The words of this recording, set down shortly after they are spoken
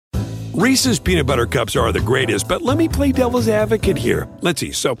Reese's peanut butter cups are the greatest, but let me play devil's advocate here. Let's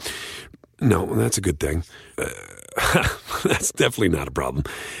see. So, no, that's a good thing. That's definitely not a problem.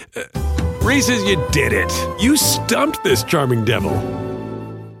 Reese's, you did it. You stumped this charming devil.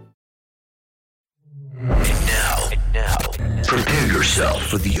 Now, prepare yourself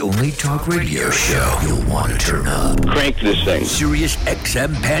for the only talk radio show you'll want to turn up. Crank this thing. Sirius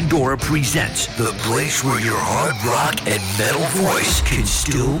XM Pandora presents the place where your hard rock and metal voice can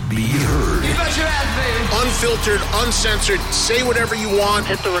still be heard. You bet your ass, baby. Unfiltered, uncensored, say whatever you want.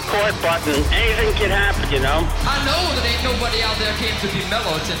 Hit the record button. Anything can happen, you know? I know that ain't nobody out there came to be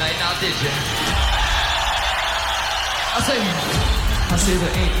mellow tonight, now did you? I say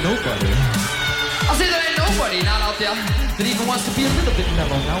there ain't nobody. I say there ain't nobody not out there that even wants to be a little bit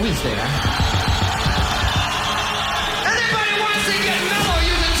mellow, now is there? Anybody wants to get mellow,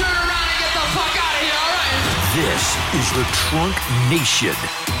 you can turn around and get the fuck out of here, alright? This is the Trunk Nation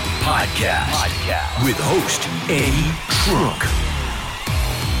podcast with host Eddie Trunk.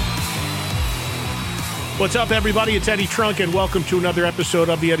 What's up, everybody? It's Eddie Trunk, and welcome to another episode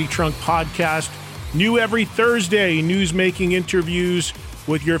of the Eddie Trunk podcast. New every Thursday, news-making interviews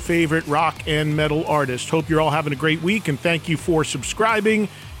with your favorite rock and metal artist. Hope you're all having a great week, and thank you for subscribing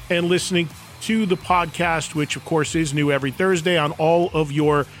and listening to the podcast, which, of course, is new every Thursday on all of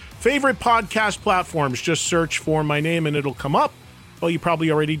your favorite podcast platforms. Just search for my name, and it'll come up. Well, you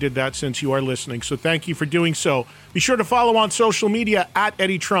probably already did that since you are listening, so thank you for doing so. Be sure to follow on social media at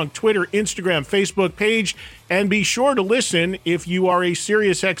Eddie Trunk, Twitter, Instagram, Facebook page, and be sure to listen if you are a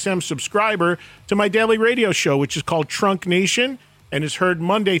SiriusXM subscriber to my daily radio show, which is called Trunk Nation, and is heard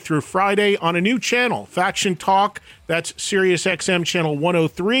Monday through Friday on a new channel, Faction Talk. That's SiriusXM channel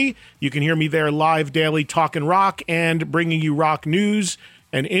 103. You can hear me there live daily talking rock and bringing you rock news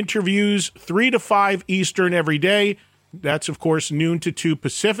and interviews 3 to 5 Eastern every day. That's, of course, noon to 2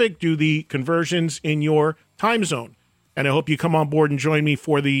 Pacific. Do the conversions in your time zone. And I hope you come on board and join me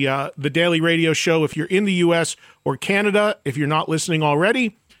for the daily radio show if you're in the U.S. or Canada. If you're not listening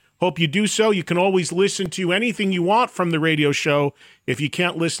already, hope you do so. You can always listen to anything you want from the radio show if you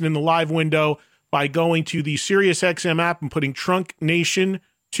can't listen in the live window by going to the SiriusXM app and putting Trunk Nation,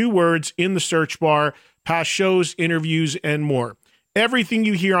 2 words, in the search bar, past shows, interviews, and more. Everything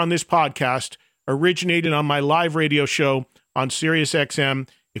you hear on this podcast originated on my live radio show on SiriusXM.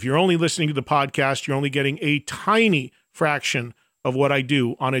 If you're only listening to the podcast, you're only getting a tiny fraction of what I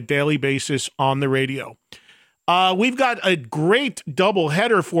do on a daily basis on the radio. We've got a great double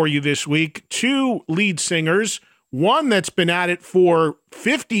header for you this week. 2 lead singers, one that's been at it for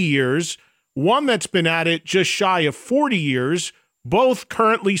 50 years, one that's been at it just shy of 40 years, both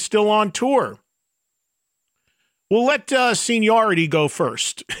currently still on tour. We'll let seniority go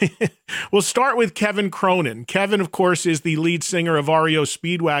first. We'll start with Kevin Cronin. Kevin, of course, is the lead singer of REO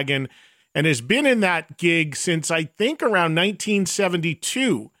Speedwagon and has been in that gig since, I think, around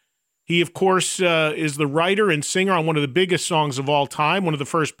 1972. He, of course, is the writer and singer on one of the biggest songs of all time, one of the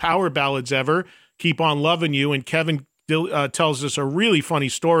first power ballads ever, Keep On Lovin' You. And Kevin tells us a really funny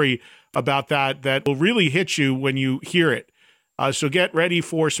story about that will really hit you when you hear it. So get ready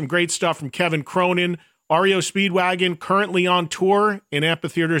for some great stuff from Kevin Cronin. REO Speedwagon currently on tour in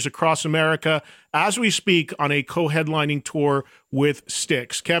amphitheaters across America as we speak on a co-headlining tour with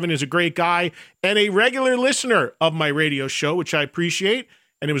Styx. Kevin is a great guy and a regular listener of my radio show, which I appreciate,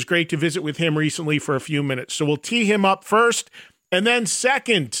 and it was great to visit with him recently for a few minutes. So we'll tee him up first, and then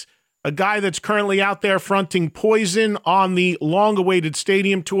second, a guy that's currently out there fronting Poison on the long-awaited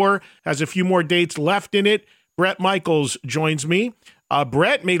stadium tour, has a few more dates left in it. Bret Michaels joins me.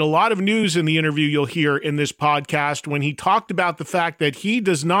 Bret made a lot of news in the interview you'll hear in this podcast when he talked about the fact that he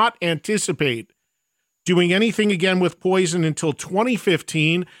does not anticipate doing anything again with Poison until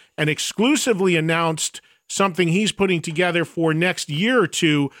 2015 and exclusively announced something he's putting together for next year or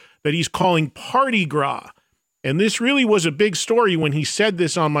two that he's calling Party Gras. And this really was a big story when he said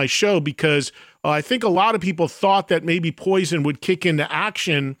this on my show because I think a lot of people thought that maybe Poison would kick into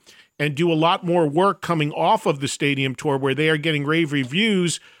action and do a lot more work coming off of the stadium tour where they are getting rave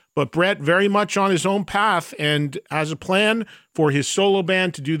reviews. But Bret very much on his own path and has a plan for his solo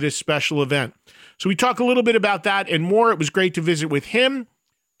band to do this special event. So we talk a little bit about that and more. It was great to visit with him.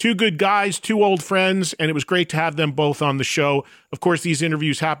 2 good guys, 2 old friends, and it was great to have them both on the show. Of course, these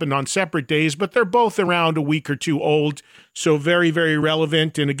interviews happened on separate days, but they're both around a week or 2 old, so very, very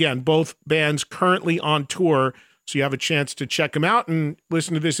relevant. And again, both bands currently on tour, so you have a chance to check them out and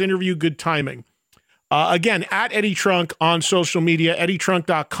listen to this interview. Good timing. Again, at Eddie Trunk on social media.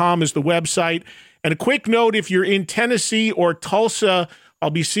 EddieTrunk.com is the website. And a quick note, if you're in Tennessee or Tulsa, I'll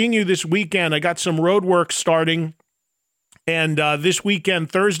be seeing you this weekend. I got some road work starting And this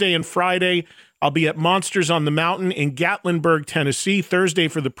weekend, Thursday and Friday, I'll be at Monsters on the Mountain in Gatlinburg, Tennessee, Thursday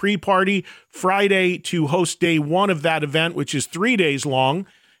for the pre-party, Friday to host day one of that event, which is 3 days long.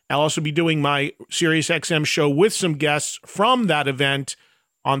 I'll also be doing my SiriusXM show with some guests from that event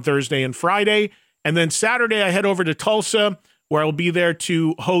on Thursday and Friday. And then Saturday, I head over to Tulsa, where I'll be there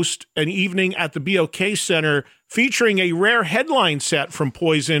to host an evening at the BOK Center featuring a rare headline set from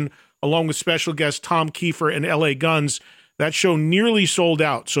Poison, along with special guests Tom Kiefer and LA Guns. That show nearly sold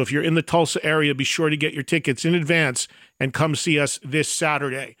out. So if you're in the Tulsa area, be sure to get your tickets in advance and come see us this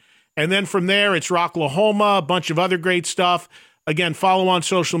Saturday. And then from there, it's Rocklahoma, a bunch of other great stuff. Again, follow on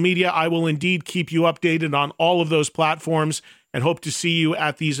social media. I will indeed keep you updated on all of those platforms and hope to see you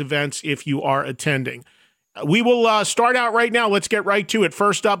at these events if you are attending. We will start out right now. Let's get right to it.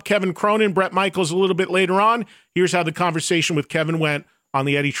 First up, Kevin Cronin, Bret Michaels a little bit later on. Here's how the conversation with Kevin went on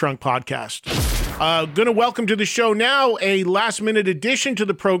the Eddie Trunk podcast. Going to welcome to the show now a last-minute addition to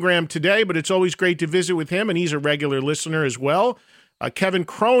the program today, but it's always great to visit with him, and he's a regular listener as well. Kevin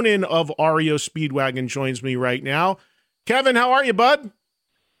Cronin of REO Speedwagon joins me right now. Kevin, how are you, bud?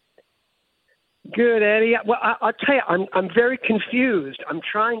 Good, Eddie. Well, I'll tell you, I'm very confused. I'm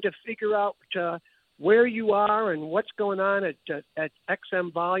trying to figure out where you are and what's going on at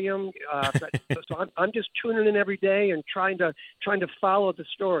XM Volume. So I'm just tuning in every day and trying to follow the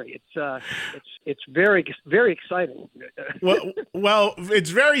story. It's very, very exciting. Well,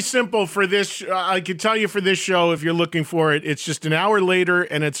 it's very simple for this. I can tell you for this show, if you're looking for it, it's just an hour later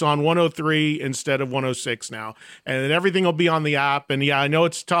and it's on 103 instead of 106 now, and then everything will be on the app. And yeah, I know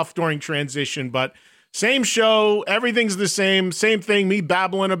it's tough during transition, but same show, everything's the same thing. Me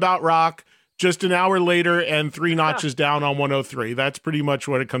babbling about rock. Just an hour later and 3 notches down on 103. That's pretty much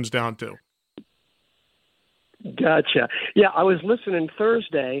what it comes down to. Gotcha. Yeah, I was listening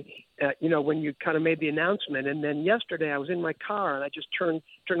Thursday, when you kind of made the announcement, and then yesterday I was in my car and I just turned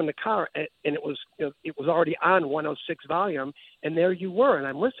on the car and it was already on 106 volume, and there you were, and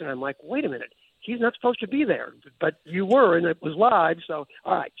I'm listening. I'm like, wait a minute, he's not supposed to be there, but you were, and it was live. So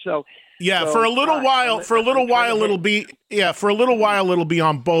all right, for a little while it'll be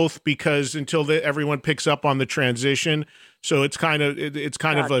on both, because until everyone picks up on the transition. So it's kind of a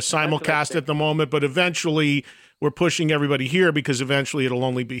simulcast at the moment, but eventually we're pushing everybody here because eventually it'll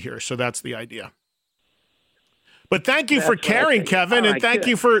only be here. So that's the idea. But thank you for caring, Kevin, and thank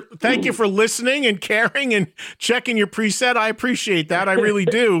you for listening and caring and checking your preset. I appreciate that. I really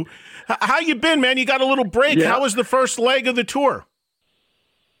do. How you been, man? You got a little break. Yeah. How was the first leg of the tour?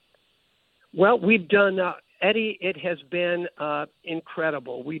 Well, we've done, Eddie, it has been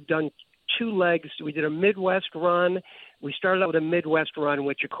incredible. We've done 2 legs. We did a Midwest run. We started out with a Midwest run,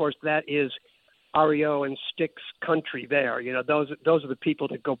 which, of course, that is REO and Styx country there. Those are the people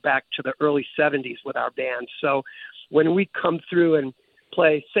that go back to the early 70s with our band. So when we come through and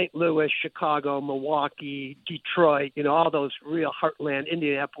play St. Louis, Chicago, Milwaukee, Detroit, all those real heartland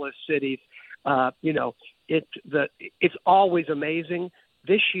Indianapolis cities, it's always amazing.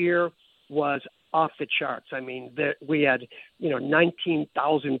 This year was off the charts. I mean, we had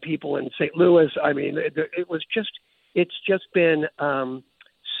 19,000 people in St. Louis. I mean, it's just been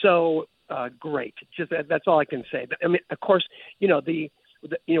so great. That's all I can say. I mean, of course, we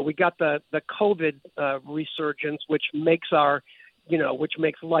got the COVID resurgence, which makes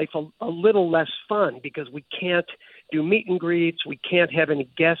life a little less fun because we can't do meet and greets, we can't have any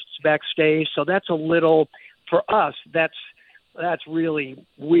guests backstage. So that's a little, for us, that's really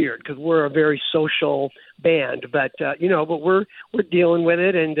weird because we're a very social band, but we're dealing with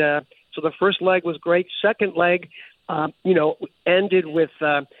it. And so the first leg was great. Second leg, ended with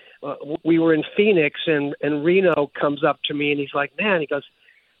we were in Phoenix, and Reno comes up to me and he's like, "Man," he goes,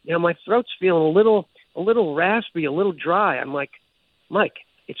 "my throat's feeling a little raspy, a little dry." I'm like, "Mike,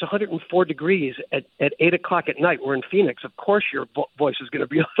 it's 104 degrees at 8 o'clock at night. We're in Phoenix. Of course your voice is going to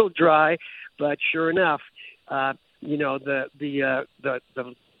be a little dry." But sure enough, the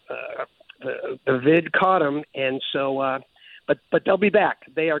vid caught them, and so but they'll be back.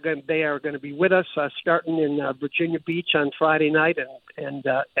 They are going to be with us starting in Virginia Beach on Friday night and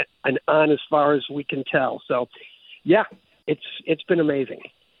on as far as we can tell. So yeah, it's been amazing.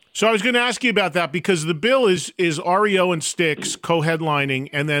 So I was going to ask you about that because the bill is REO and Styx co-headlining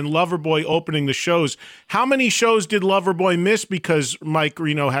and then Loverboy opening the shows. How many shows did Loverboy miss because Mike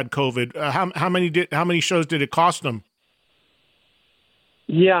Reno had COVID? How many shows did it cost them?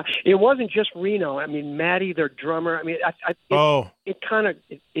 Yeah, it wasn't just Reno. I mean, Maddie, their drummer. I mean,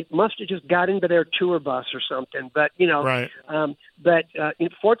 it must have just got into their tour bus or something. But right.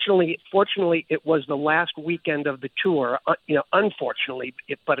 Fortunately, it was the last weekend of the tour. Unfortunately,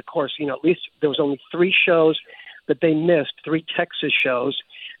 but of course, at least there was only 3 shows that they missed 3 Texas shows,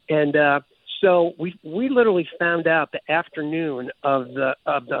 and so we literally found out the afternoon of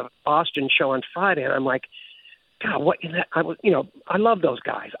the Austin show on Friday, and I'm like, God, what? I love those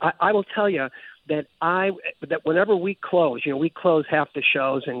guys. I will tell you that whenever we close, we close half the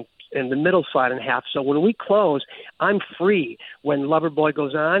shows and the middle side and half. So when we close, I'm free when Loverboy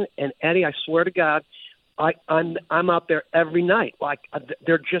goes on. And Eddie, I swear to God, I'm out there every night. Like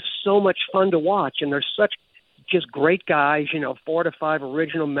they're just so much fun to watch, and they're such just great guys. 4 to 5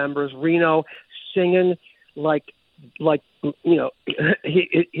 original members. Reno singing like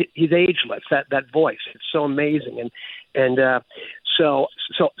he's ageless. That voice, it's so amazing, and so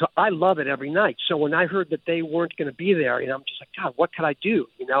I love it every night. So when I heard that they weren't going to be there, I'm just like, God, what could I do?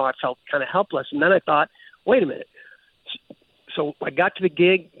 I felt kind of helpless, and then I thought, wait a minute. So I got to the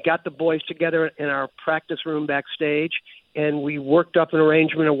gig, got the boys together in our practice room backstage, and we worked up an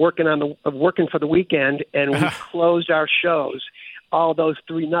arrangement of working for the weekend, and we closed our shows all those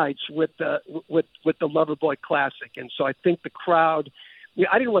 3 nights with the Loverboy Classic. And so I think the crowd,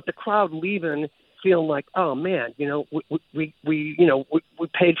 I didn't want the crowd leaving feeling like, oh man, we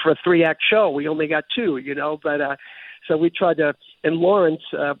paid for a 3-act show, we only got 2, but so we tried to. And Lawrence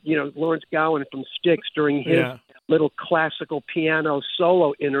Gowan from Styx, during his little classical piano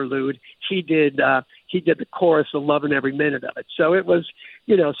solo interlude, he did the chorus of "Loving Every Minute of It." So it was,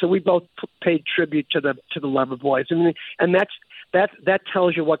 so we both paid tribute to the Loverboys, and that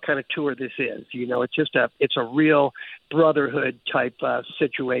tells you what kind of tour this is. It's a real brotherhood type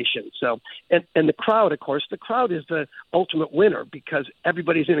situation. So, and the crowd, of course, is the ultimate winner because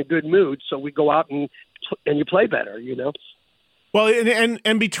everybody's in a good mood. So we go out and you play better, Well,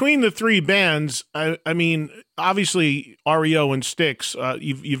 and between the 3 bands, I mean, obviously REO and Styx,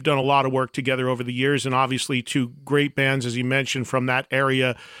 you've done a lot of work together over the years, and obviously 2 great bands, as you mentioned, from that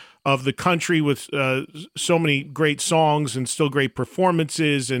area of the country with so many great songs and still great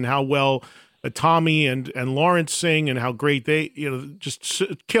performances, and how well Tommy and Lawrence sing, and how great they, just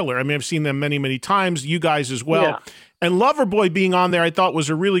killer. I mean, I've seen them many, many times, you guys as well. Yeah. And Loverboy being on there, I thought was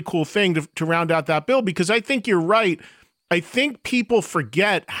a really cool thing to round out that bill, because I think you're right. I think people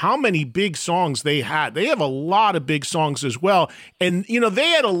forget how many big songs they had. They have a lot of big songs as well. And, they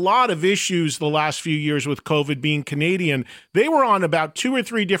had a lot of issues the last few years with COVID being Canadian. They were on about 2 or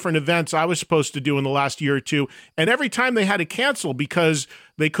 3 different events I was supposed to do in the last year or 2. And every time they had to cancel because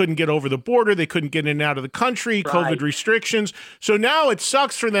they couldn't get over the border. They couldn't get in and out of the country, right. COVID restrictions. So now it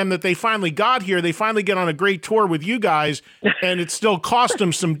sucks for them that they finally got here. They finally get on a great tour with you guys, and it still cost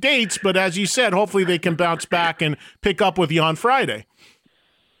them some dates. But as you said, hopefully they can bounce back and pick up with you on Friday.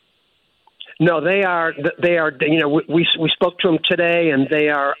 No, they are. We spoke to them today, and they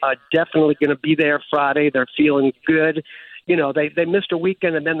are definitely going to be there Friday. They're feeling good. They missed a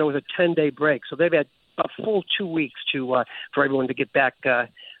weekend, and then there was a 10-day break. So they've had a full 2 weeks for everyone to get back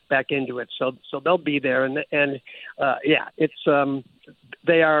into it. So they'll be there, and it's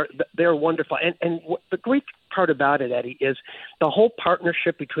they're wonderful. And the great part about it, Eddie, is the whole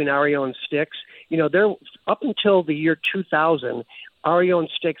partnership between REO and Styx. They're up until the year 2000. REO and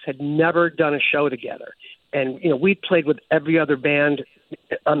Styx had never done a show together, and we played with every other band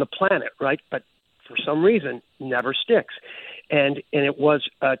on the planet, right? But for some reason, never Styx. And it was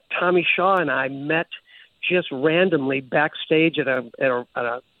Tommy Shaw and I met just randomly backstage at a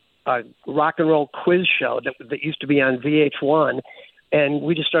rock and roll quiz show that used to be on VH1, and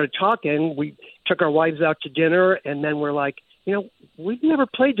we just started talking. We took our wives out to dinner, and then we're like, we've never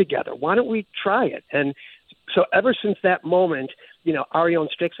played together. Why don't we try it? And so ever since that moment, REO and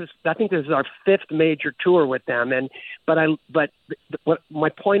Styx, I think this is our 5th major tour with them. But what my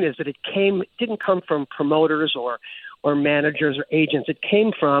point is that it didn't come from promoters or managers or agents. It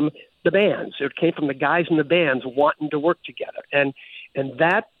came from the bands. It came from the guys in the bands wanting to work together. And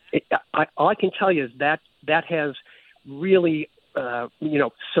that, all I can tell you is that has really,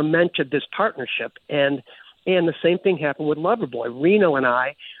 cemented this partnership. And the same thing happened with Loverboy. Reno and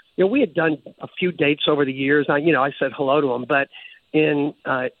I, we had done a few dates over the years. I said hello to them, but in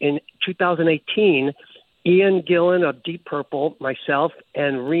 2018, Ian Gillan of Deep Purple, myself,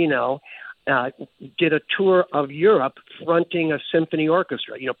 and Reno did a tour of Europe fronting a symphony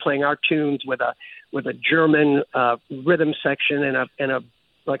orchestra, playing our tunes with a German rhythm section and a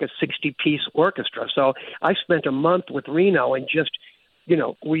like a 60-piece orchestra. So I spent a month with Reno, and just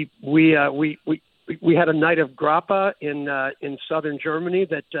we had a night of grappa in southern Germany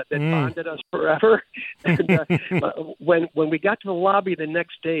that bonded us forever. And when we got to the lobby the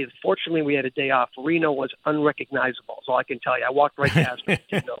next day, fortunately we had a day off. Reno was unrecognizable, so I can tell you, I walked right past him.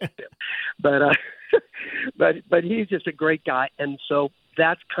 Didn't know him. But he's just a great guy, and so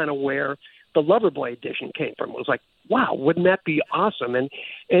that's kind of where the Loverboy edition came from. It was like, wow, wouldn't that be awesome? And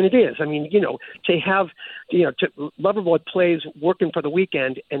it is. I mean, to have, Loverboy plays Working for the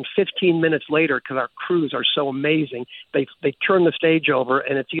Weekend, and 15 minutes later, because our crews are so amazing, they turn the stage over,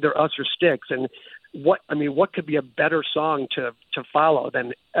 and it's either us or Styx. And what could be a better song to follow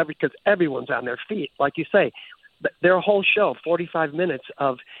than because everyone's on their feet, like you say. Their whole show, 45 minutes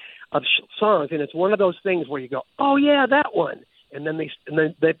of songs, and it's one of those things where you go, oh yeah, that one. And then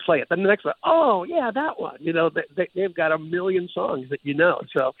they play it. Then the next one, oh yeah, that one. They've got a million songs that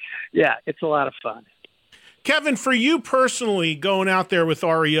So yeah, it's a lot of fun. Kevin, for you personally, going out there with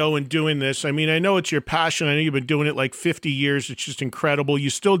REO and doing this, I mean, I know it's your passion. I know you've been doing it like 50 years. It's just incredible. You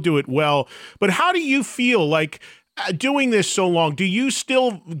still do it well. But how do you feel like doing this so long? Do you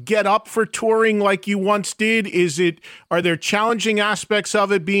still get up for touring like you once did? Are there challenging aspects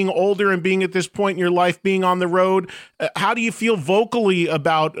of it, being older and being at this point in your life, being on the road? How do you feel vocally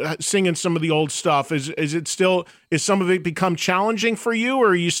about singing some of the old stuff? Is some of it become challenging for you, or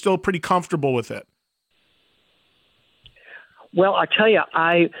are you still pretty comfortable with it? Well, I tell you,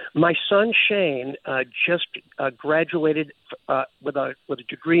 my son Shane just graduated with a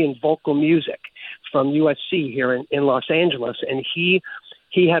degree in vocal music from USC here in Los Angeles, and he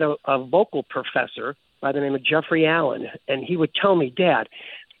had a vocal professor by the name of Jeffrey Allen, and he would tell me, Dad,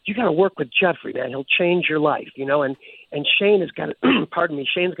 you got to work with Jeffrey, man. He'll change your life, And Shane has got,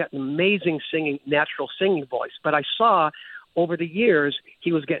 Shane's got an amazing natural singing voice. But I saw over the years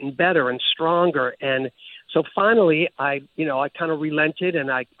he was getting better and stronger, and so finally, I kind of relented, and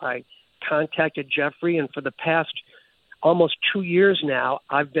I contacted Jeffrey, and for the past almost 2 years now,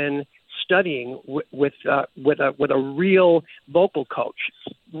 I've been studying with a real vocal coach,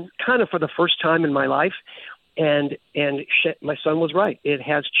 kind of for the first time in my life, and my son was right. It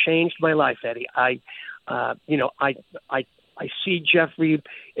has changed my life, Eddie. I see Jeffrey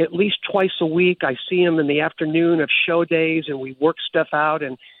at least twice a week. I see him in the afternoon of show days, and we work stuff out,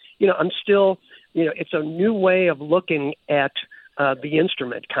 and I'm still. It's a new way of looking at the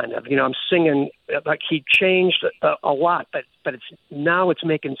instrument, kind of. I'm singing like he changed a lot, but it's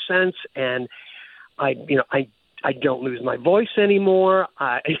making sense, and I don't lose my voice anymore.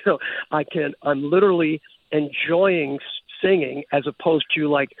 I'm literally enjoying singing as opposed to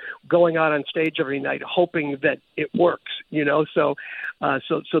like going out on stage every night hoping that it works. So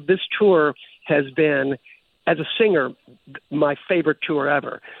this tour has been, as a singer, my favorite tour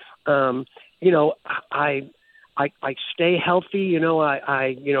ever. I stay healthy.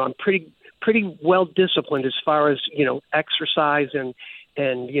 I'm pretty well disciplined as far as exercise and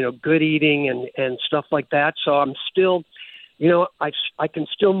good eating and stuff like that. So I'm still, I can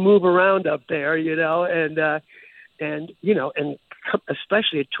still move around up there, and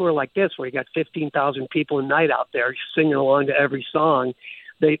especially a tour like this where you got 15,000 people a night out there singing along to every song.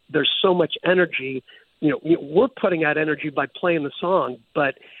 There's so much energy. We're putting out energy by playing the song,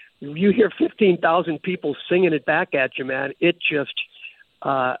 but you hear 15,000 people singing it back at you, man. It just,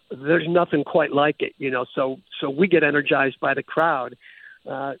 there's nothing quite like it, so we get energized by the crowd.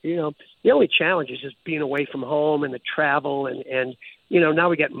 The only challenge is just being away from home and the travel and now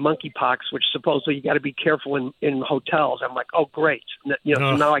we get monkeypox, which supposedly you got to be careful in hotels. I'm like, oh, great.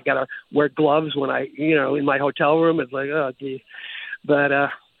 So now I got to wear gloves when I, in my hotel room. It's like, oh, gee. But,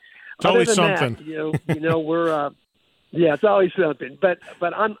 it's always something. That, we're, yeah, it's always something, but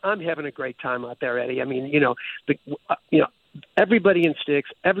I'm having a great time out there, Eddie. I mean, everybody in Styx,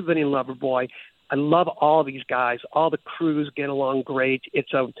 everybody in Loverboy. I love all these guys. All the crews get along great.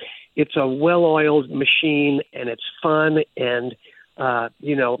 It's a well-oiled machine, and it's fun, and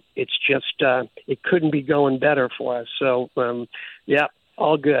it's just it couldn't be going better for us. So yeah,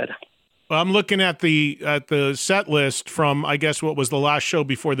 all good. Well, I'm looking at the set list from, I guess, what was the last show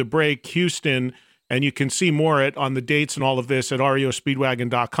before the break, Houston. And you can see more on the dates and all of this at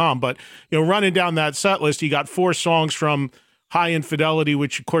reospeedwagon.com. But, running down that set list, you got 4 songs from High Infidelity,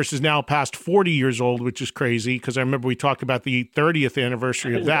 which, of course, is now past 40 years old, which is crazy because I remember we talked about the 30th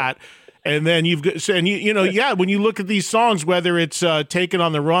anniversary of that. And then you've got, and when you look at these songs, whether it's Taken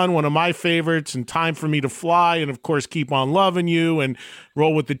on the Run, one of my favorites, and Time for Me to Fly, and of course Keep on Loving You, and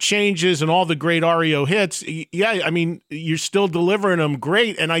Roll with the Changes, and all the great REO hits. Yeah, I mean, you're still delivering them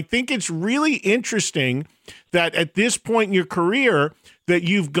great. And I think it's really interesting that at this point in your career that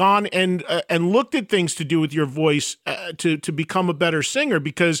you've gone and looked at things to do with your voice to become a better singer,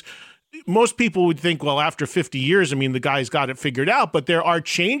 because most people would think, well, after 50 years, I mean, the guy's got it figured out, but there are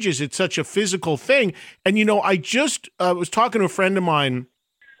changes. It's such a physical thing. And, I just was talking to a friend of mine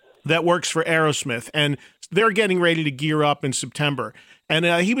that works for Aerosmith, and they're getting ready to gear up in September. And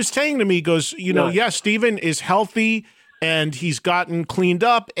he was saying to me, he goes, yeah, Steven is healthy. and he's gotten cleaned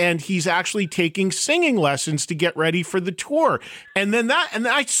up, and he's actually taking singing lessons to get ready for the tour. And then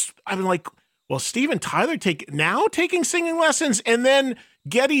I'm like, well, Steven Tyler taking singing lessons, and then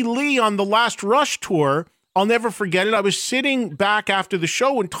Geddy Lee on the last Rush tour. I'll never forget it. I was sitting back after the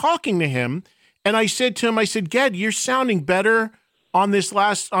show and talking to him, and I said to him, Ged, you're sounding better on this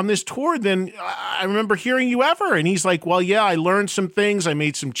tour than I remember hearing you ever. And he's like, well, yeah, I learned some things. I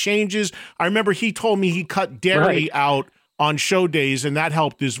made some changes. I remember he told me he cut dairy out on show days, and that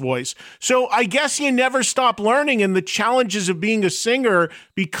helped his voice. So I guess you never stop learning, and the challenges of being a singer,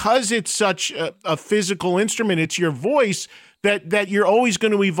 because it's such a physical instrument, it's your voice, that you're always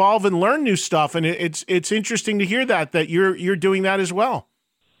going to evolve and learn new stuff. And it's interesting to hear that you're doing that as well.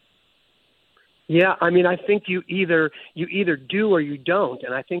 Yeah, I mean, I think you either do or you don't,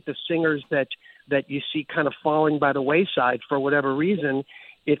 and I think the singers that you see kind of falling by the wayside for whatever reason,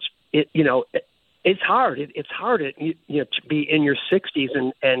 it's hard. It's hard to be in your 60s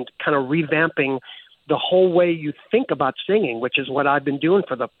and kind of revamping the whole way you think about singing, which is what I've been doing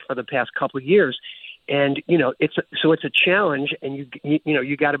for the past couple of years. And it's a challenge, and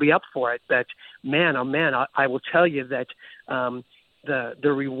you got to be up for it. But man, oh man, I will tell you that.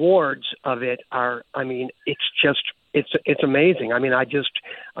 The rewards of it are, I mean, it's amazing. I mean, I just,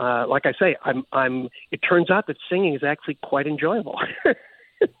 like I say, it turns out that singing is actually quite enjoyable.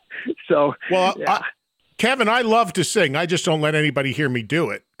 So, well, yeah. Kevin, I love to sing. I just don't let anybody hear me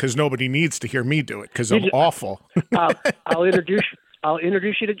do it, because nobody needs to hear me do it, because I'm awful. I'll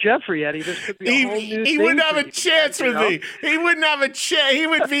introduce you to Jeffrey, Eddie. This could be a whole new thing. He wouldn't have a chance with me. He wouldn't have a chance. He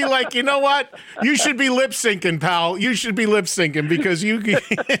would be like, you know what? You should be lip syncing, pal. You should be lip syncing, because you.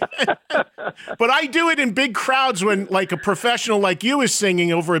 But I do it in big crowds when, like, a professional like you is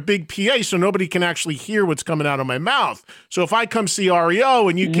singing over a big PA, so nobody can actually hear what's coming out of my mouth. So if I come see REO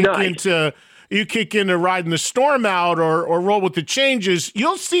and you kick into Riding the Storm Out or Roll with the Changes,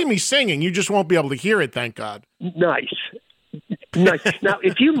 you'll see me singing. You just won't be able to hear it, thank God. Nice. Nice. Now,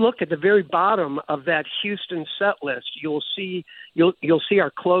 if you look at the very bottom of that Houston set list, you'll see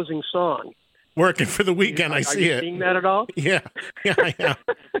our closing song. Working for the Weekend, I see it. Are you seeing that at all? Yeah, I am.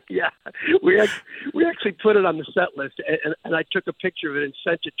 Yeah, we actually put it on the set list, and I took a picture of it and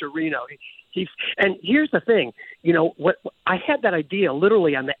sent it to Reno. And here's the thing, what I had that idea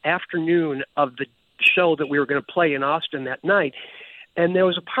literally on the afternoon of the show that we were going to play in Austin that night, and there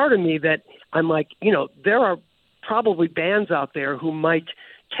was a part of me that I'm like, there are probably bands out there who might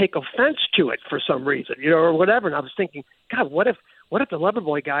take offense to it for some reason, or whatever. And I was thinking, God, what if the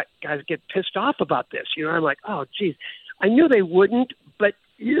Loverboy guys get pissed off about this? I'm like, oh, geez, I knew they wouldn't, but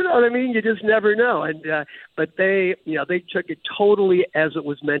you know what I mean? You just never know. And but they took it totally as it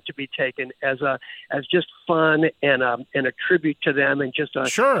was meant to be taken, as just fun and a tribute to them, and just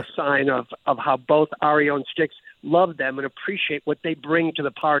a sign of how both REO and Styx love them and appreciate what they bring to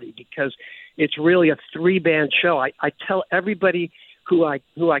the party, because it's really a 3-band show. I tell everybody who I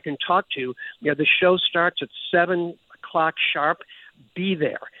can talk to, the show starts at 7 o'clock sharp. Be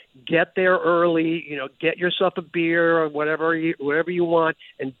there. Get there early. Get yourself a beer or whatever you want,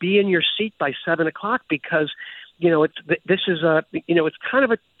 and be in your seat by 7 o'clock, because it's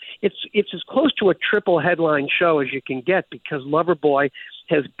kind of it's as close to a triple headline show as you can get, because Loverboy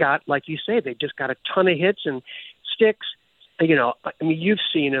has got, like you say, they just got a ton of hits, and Styx. I mean, you've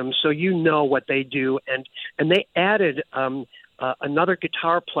seen them, so you know what they do, and they added another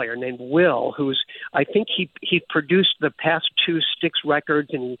guitar player named Will, who's, I think he produced the past 2 Styx records,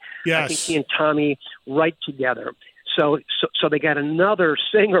 and I think he and Tommy write together. So they got another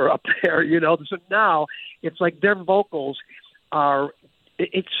singer up there, So now it's like their vocals are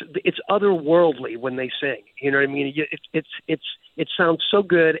it's otherworldly when they sing. You know what I mean? It sounds so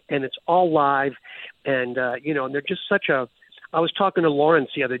good, and it's all live, and and they're just such a. I was talking to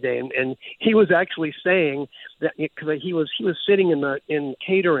Lawrence the other day, and he was actually saying that, because he was sitting in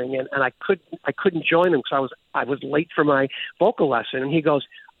catering, and I couldn't join him because I was late for my vocal lesson, and he goes,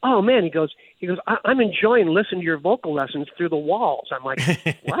 "Oh man," he goes, I'm enjoying listening to your vocal lessons through the walls. I'm like,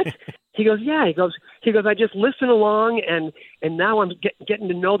 what? He goes, yeah. He goes, I just listen along, and now I'm getting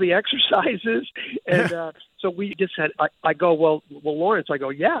to know the exercises, and so we just said, I go, well, Lawrence, I go,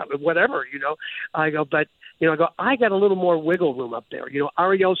 yeah, whatever, I go, but. I got a little more wiggle room up there.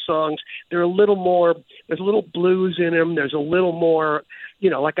 REO songs, they're a little more, there's a little blues in them. There's a little more,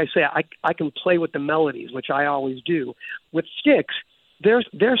 like I say, I can play with the melodies, which I always do. With Styx, their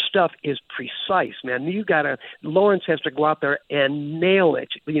stuff is precise, man. Lawrence has to go out there and nail it,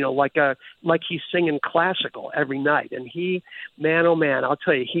 like he's singing classical every night. And man, oh man, I'll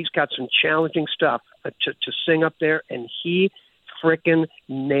tell you, he's got some challenging stuff to sing up there, and he frickin'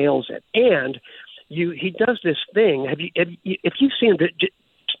 nails it. And he does this thing. If you've seen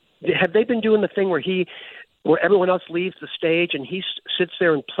have they been doing the thing where everyone else leaves the stage and he sits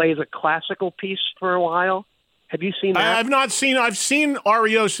there and plays a classical piece for a while? Have you seen that? I've not seen. I've seen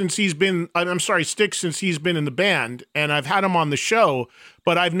REO since he's been. I'm sorry, Styx since he's been in the band, and I've had him on the show,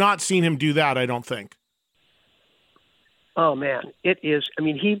 but I've not seen him do that. I don't think. Oh man, it is. I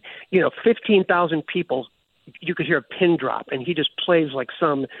mean, 15,000 people. You could hear a pin drop, and he just plays like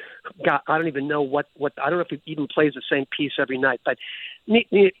some guy. I don't even know what. I don't know if he even plays the same piece every night. But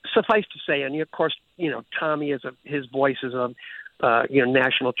suffice to say, and of course, Tommy his voice is a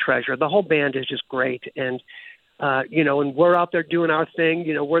national treasure. The whole band is just great, and and we're out there doing our thing.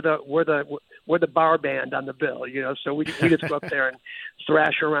 We're the bar band on the bill. So we just go up there and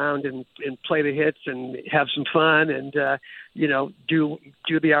thrash around and play the hits and have some fun and do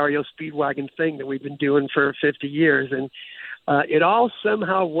the REO Speedwagon thing that we've been doing for 50 years. And it all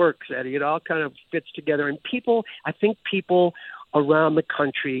somehow works, Eddie. It all kind of fits together. And I think people around the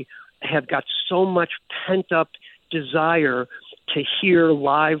country have got so much pent up desire to hear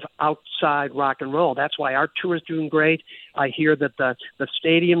live outside rock and roll. That's why our tour is doing great. I hear that the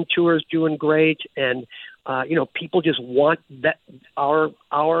stadium tour is doing great, and people just want that our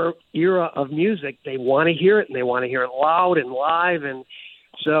era of music. They want to hear it, and they want to hear it loud and live, and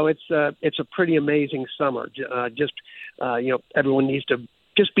so it's a pretty amazing summer. Everyone needs to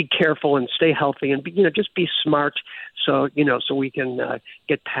just be careful and stay healthy, and just be smart, so we can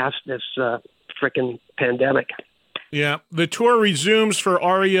get past this frickin' pandemic. Yeah, the tour resumes for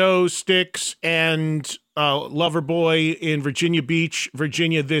REO, Styx, and Loverboy in Virginia Beach,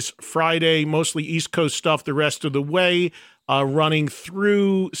 Virginia this Friday, mostly East Coast stuff the rest of the way, running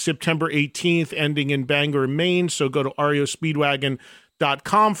through September 18th, ending in Bangor, Maine. So go to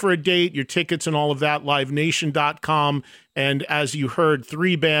REOSpeedwagon.com for a date, your tickets and all of that, livenation.com. And as you heard,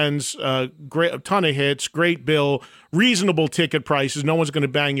 3 bands, a ton of hits, great bill, reasonable ticket prices. No one's going to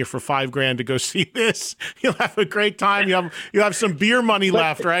bang you for $5,000 to go see this. You'll have a great time. You'll have some beer money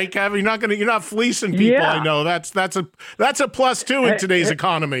left, right, Kevin? You're not fleecing people. Yeah. I know that's a plus too in today's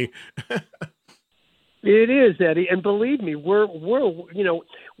economy. It is, Eddie, and believe me, we're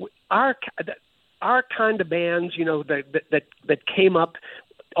our kind of bands, that came up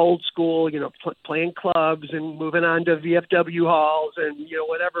old school, playing clubs and moving on to VFW halls and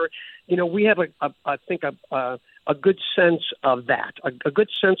whatever. We have I think a good sense of that, a good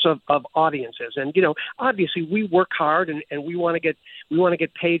sense of audiences, and obviously we work hard and we want to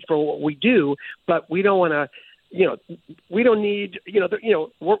get paid for what we do, but we don't want to. We don't need,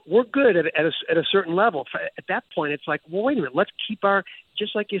 we're good at a certain level. At that point, it's like, well, wait a minute, let's keep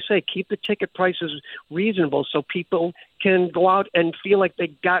just like you say, keep the ticket prices reasonable so people can go out and feel like they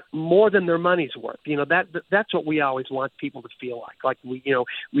got more than their money's worth. That's what we always want people to feel like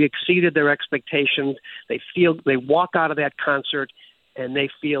we exceeded their expectations. They walk out of that concert and they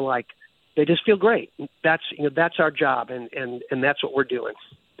feel like they just feel great. That's our job. And that's what we're doing.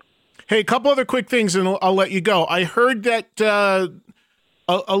 Hey, a couple other quick things, and I'll let you go. I heard that a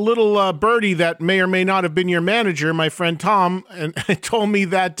little birdie that may or may not have been your manager, my friend Tom, and told me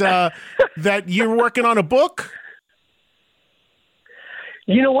that that you're working on a book.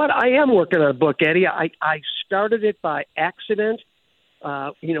 You know what? I am working on a book, Eddie. I started it by accident.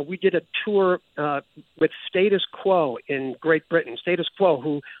 We did a tour with Status Quo in Great Britain. Status Quo,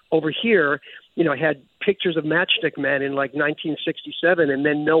 who over here, had pictures of Matchstick Men in like 1967, and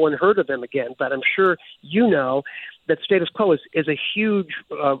then no one heard of them again. But I'm sure that Status Quo is a huge,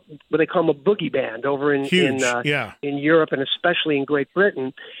 what they call them, a boogie band over in Europe and especially in Great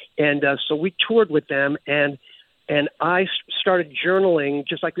Britain. And so we toured with them, and I started journaling,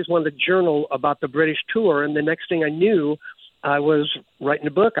 just like this one, the journal about the British tour. And the next thing I knew, I was writing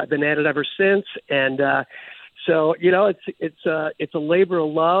a book. I've been at it ever since, and so it's a labor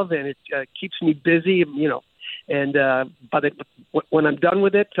of love, and it keeps me busy, And but when I'm done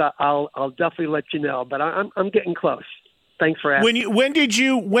with it, I'll definitely let you know. But I'm getting close. Thanks for asking. When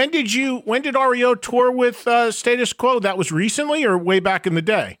did REO tour with Status Quo? That was recently, or way back in the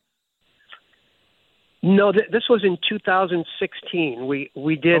day? No, this was in 2016.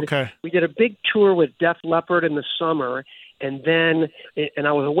 We did a big tour with Def Leppard in the summer. And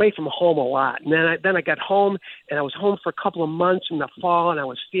I was away from home a lot. And then I got home, and I was home for a couple of months in the fall, and I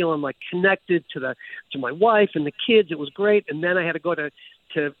was feeling like connected to my wife and the kids. It was great. And then I had to go to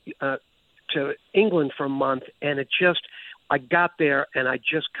England for a month, and I got there, and I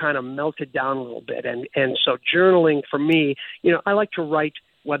just kind of melted down a little bit. And so journaling for me, I like to write,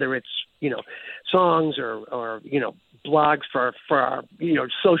 whether it's songs or blogs for our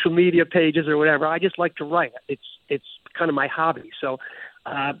social media pages or whatever. I just like to write. It's kind of my hobby. So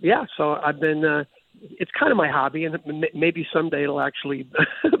so I've been it's kind of my hobby, and maybe someday it'll actually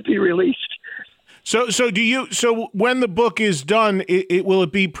be released. So when the book is done, will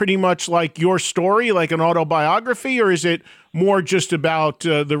it be pretty much like your story, like an autobiography, or is it more just about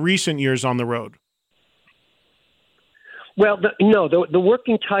the recent years on the road? Well, the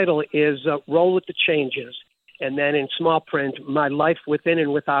working title is Roll with the Changes, and then in small print, My Life Within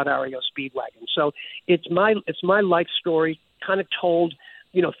and Without REO Speedwagon. So it's my life story, kind of told,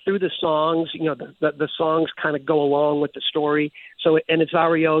 through the songs. The songs kind of go along with the story. So, and it's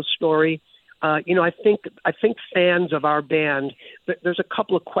REO's story. I think fans of our band, there's a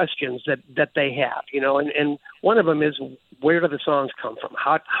couple of questions that they have, and one of them is, where do the songs come from?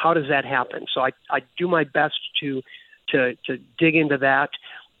 How does that happen? So I do my best to dig into that.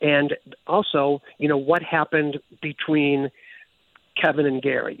 And also, what happened between Kevin and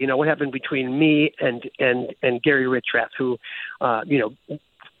Gary? What happened between me and Gary Richrath, who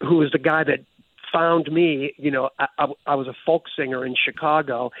was the guy that found me. I was a folk singer in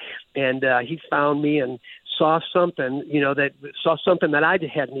Chicago, and he found me and saw something that I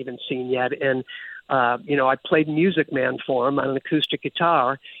hadn't even seen yet. And I played Music Man for him on an acoustic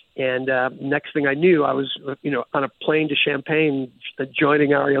guitar. And next thing I knew, I was, on a plane to Champaign,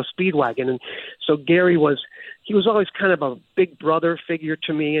 joining REO Speedwagon. And so Gary was always kind of a big brother figure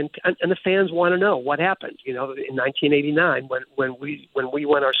to me. And the fans want to know what happened, in 1989 when we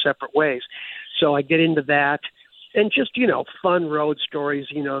went our separate ways. So I get into that. And just, fun road stories,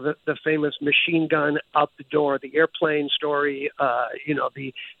 the famous machine gun out the door, the airplane story,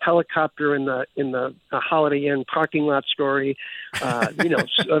 the helicopter in the Holiday Inn parking lot story,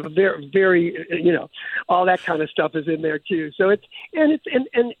 very, very, all that kind of stuff is in there too. So I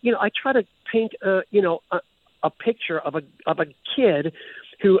try to paint, a picture of a kid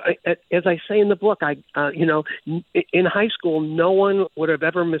who, as I say in the book, in high school, no one would have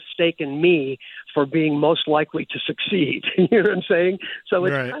ever mistaken me for being most likely to succeed. You know what I'm saying? So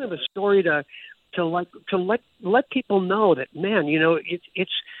it's kind of a story to let people know that, man,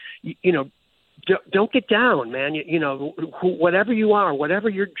 don't get down, man. Whatever you are, whatever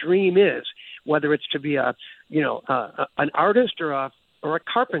your dream is, whether it's to be an artist or a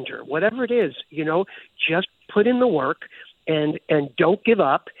carpenter, whatever it is, just put in the work. And don't give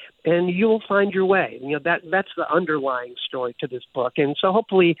up, and you'll find your way. That's the underlying story to this book. And so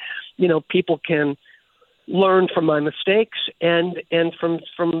hopefully, people can learn from my mistakes and from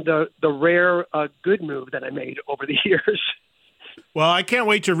the rare good move that I made over the years. Well, I can't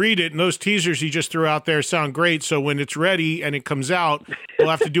wait to read it, and those teasers you just threw out there sound great. So when it's ready and it comes out, we'll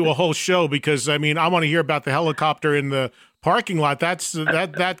have to do a whole show because, I want to hear about the helicopter in the parking lot.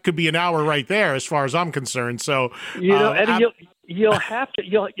 That could be an hour right there, as far as I'm concerned. So Eddie, you'll have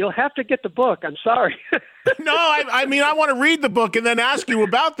to get the book. I'm sorry. No, I want to read the book and then ask you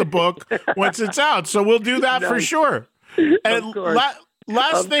about the book once it's out. So we'll do that for sure. And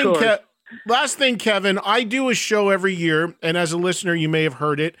last thing, Kevin, I do a show every year, and as a listener, you may have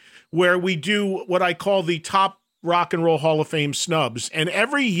heard it, where we do what I call the Top Rock and Roll Hall of Fame snubs. And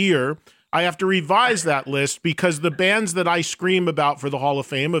every year, I have to revise that list because the bands that I scream about for the Hall of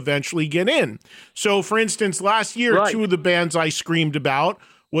Fame eventually get in. So, for instance, last year, two of the bands I screamed about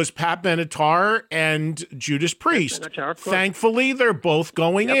was Pat Benatar and Judas Priest. Thankfully, they're both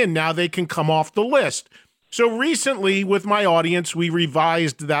going in. Now they can come off the list. So recently, with my audience, we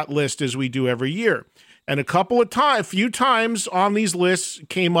revised that list as we do every year. And a few times on these lists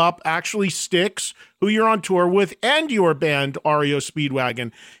came up actually Styx, who you're on tour with, and your band, REO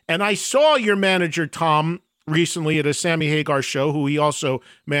Speedwagon. And I saw your manager, Tom, recently at a Sammy Hagar show, who he also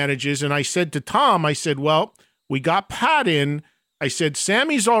manages. And I said to Tom, well, we got Pat in. I said,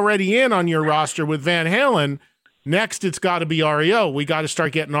 Sammy's already in on your roster with Van Halen. Next, it's got to be REO. We got to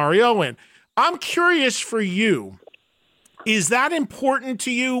start getting REO in. I'm curious for you. Is that important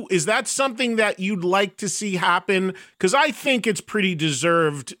to you? Is that something that you'd like to see happen? Because I think it's pretty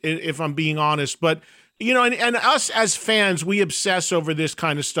deserved, if I'm being honest. But, and us as fans, we obsess over this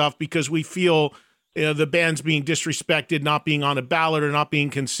kind of stuff because we feel the band's being disrespected, not being on a ballot or not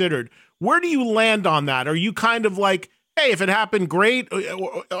being considered. Where do you land on that? Are you kind of like, hey, if it happened, great?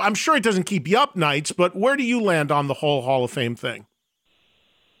 I'm sure it doesn't keep you up nights, but where do you land on the whole Hall of Fame thing?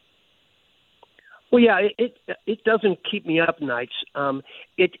 Well, yeah, it doesn't keep me up nights.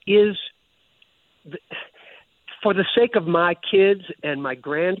 It is, for the sake of my kids and my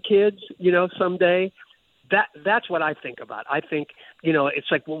grandkids, someday, that's what I think about. I think,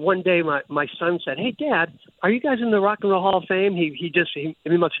 it's like, well, one day my son said, hey, Dad, are you guys in the Rock and Roll Hall of Fame? He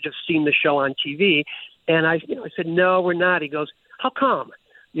must have just seen the show on TV. And I said, no, we're not. He goes, how come?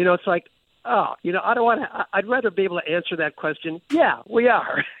 It's like, I don't want to. I'd rather be able to answer that question. Yeah, we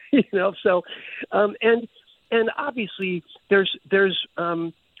are. So, and obviously there's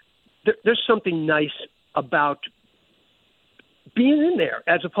something nice about being in there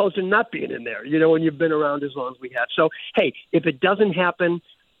as opposed to not being in there. When you've been around as long as we have. So, hey, if it doesn't happen,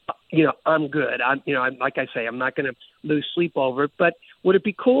 I'm good. I'm like I say, I'm not going to lose sleep over it. But would it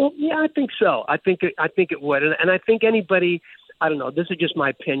be cool? Yeah, I think so. I think it would, and I think anybody. I don't know. This is just my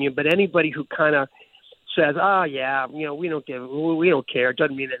opinion, but anybody who kind of says, "Oh yeah, we don't care. It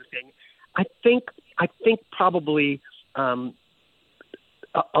doesn't mean anything." I think probably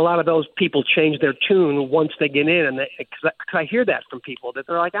a lot of those people change their tune once they get in, and cause I hear that from people that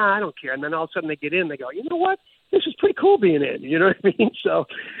they're like, "I don't care," and then all of a sudden they get in, and they go, "You know what? This is pretty cool being in." You know what I mean? So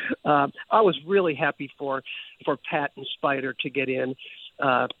I was really happy for Pat and Spider to get in.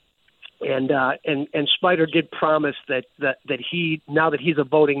 And Spider did promise that he, now that he's a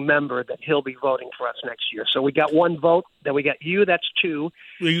voting member, that he'll be voting for us next year. So we got one vote. Then we got you. That's two.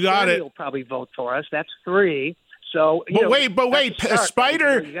 You got it. He'll probably vote for us. That's three. So,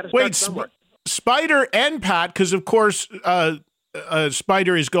 Spider and Pat, because of course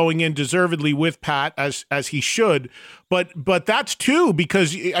Spider is going in deservedly with Pat as he should, but that's two,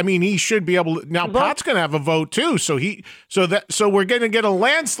 because he should be able to. Now Pat's going to have a vote too, so we're going to get a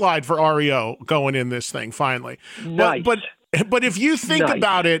landslide for REO going in this thing finally. Nice. But if you think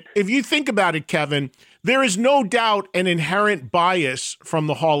about it, Kevin, there is no doubt an inherent bias from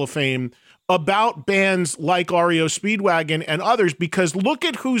the Hall of Fame about bands like REO Speedwagon and others, because look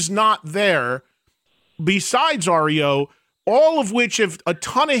at who's not there besides REO. All of which have a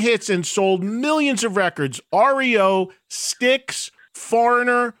ton of hits and sold millions of records. REO, Styx,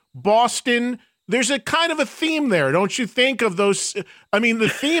 Foreigner, Boston. There's a kind of a theme there, don't you think, of those?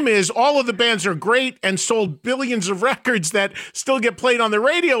 The theme is all of the bands are great and sold billions of records that still get played on the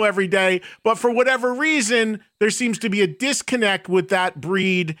radio every day. But for whatever reason, there seems to be a disconnect with that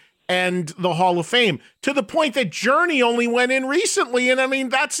breed and the Hall of Fame, to the point that Journey only went in recently.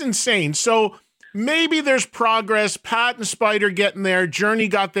 And that's insane. So maybe there's progress. Pat and Spider getting there. Journey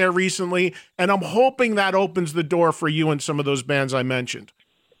got there recently, and I'm hoping that opens the door for you and some of those bands I mentioned.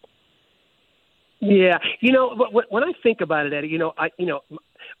 Yeah, when I think about it, Eddie,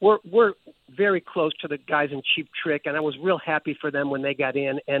 we're very close to the guys in Cheap Trick, and I was real happy for them when they got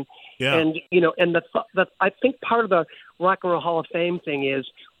in. And I think part of the Rock and Roll Hall of Fame thing is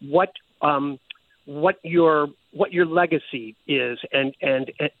what your legacy is, and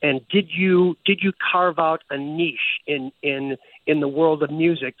did you carve out a niche in the world of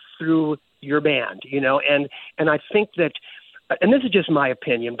music through your band, and I think that, and this is just my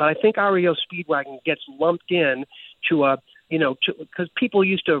opinion, but I think REO Speedwagon gets lumped in to because people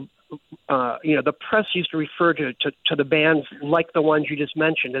used to the press used to refer to the bands like the ones you just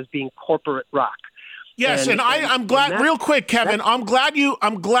mentioned as being corporate rock. Yes, and I'm glad. Real quick, Kevin, I'm glad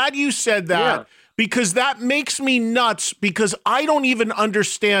you said that. Yeah. Because that makes me nuts, because I don't even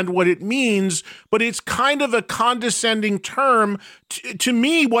understand what it means, but it's kind of a condescending term. To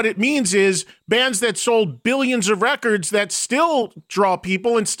me, what it means is bands that sold billions of records that still draw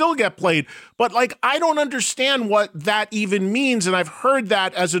people and still get played. But I don't understand what that even means, and I've heard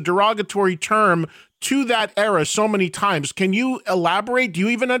that as a derogatory term to that era so many times. Can you elaborate? Do you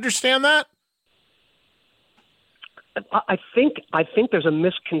even understand that? I think there's a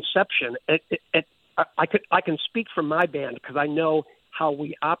misconception. I can speak for my band because I know how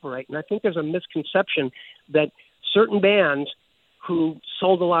we operate, and I think there's a misconception that certain bands who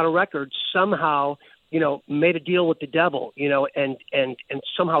sold a lot of records somehow, made a deal with the devil, and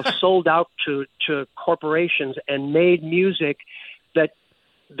somehow sold out to corporations and made music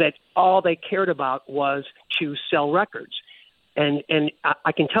that all they cared about was to sell records, and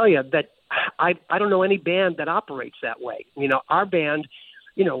I can tell you that. I don't know any band that operates that way. Our band,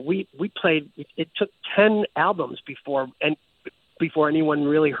 we played. It took 10 albums before anyone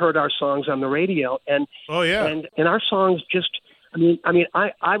really heard our songs on the radio. And and our songs just. I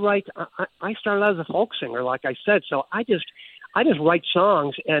started out as a folk singer, like I said. So I just write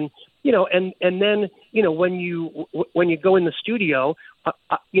songs, and and then when you go in the studio,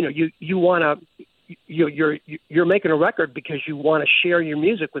 you want to. You're making a record because you want to share your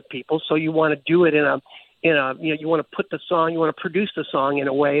music with people, so you want to do it in a you want to put the song, you want to produce the song in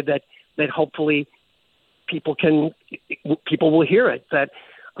a way that hopefully people will hear it. That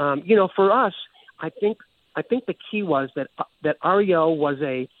for us, I think the key was that REO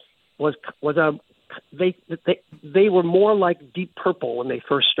they were more like Deep Purple when they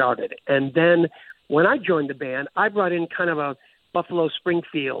first started, and then when I joined the band, I brought in kind of a Buffalo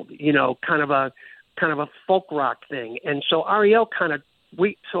Springfield, kind of a folk rock thing. And so REO kind of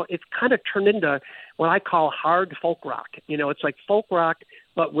so it's kind of turned into what I call hard folk rock. It's like folk rock,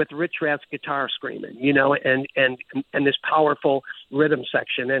 but with Rich Rat's guitar screaming, and this powerful rhythm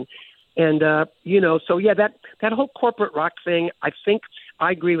section. So yeah, that whole corporate rock thing, I think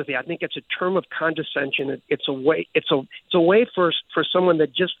I agree with you. I think it's a term of condescension. It's a way for someone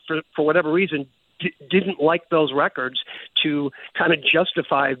that just for whatever reason didn't like those records to kind of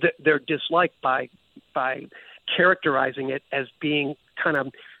justify their dislike by characterizing it as being kind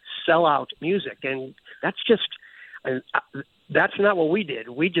of sellout music. And that's just that's not what we did.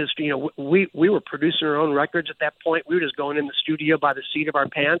 We just, we were producing our own records at that point. We were just going in the studio by the seat of our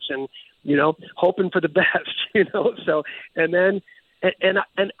pants and, hoping for the best, So, and then,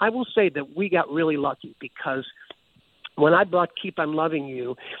 and I will say that we got really lucky because when I brought Keep On Loving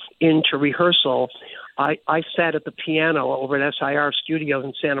You into rehearsal, I sat at the piano over at SIR Studios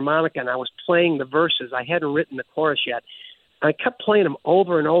in Santa Monica, and I was playing the verses. I hadn't written the chorus yet. I kept playing them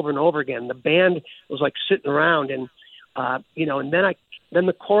over and over and over again. The band was like sitting around, and and then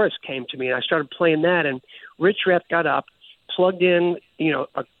the chorus came to me, and I started playing that. And Rich Rat got up, plugged in,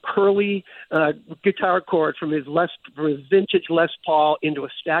 a curly guitar chord from his vintage Les Paul into a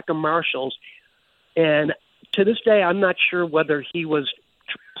stack of Marshalls. And to this day, I'm not sure whether he was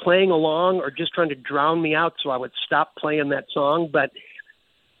playing along or just trying to drown me out so I would stop playing that song. But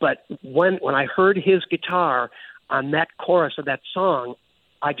when I heard his guitar on that chorus of that song,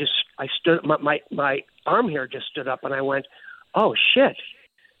 I stood, my arm hair just stood up, and I went, oh shit,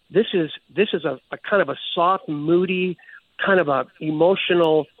 this is a kind of a soft, moody, kind of a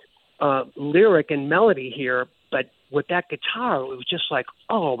emotional lyric and melody here. But with that guitar, it was just like,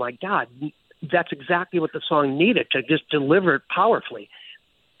 oh my God, that's exactly what the song needed to just deliver it powerfully.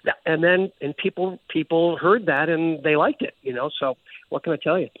 And people heard that and they liked it, so what can I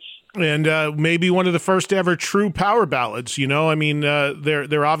tell you? And maybe one of the first ever true power ballads, I mean,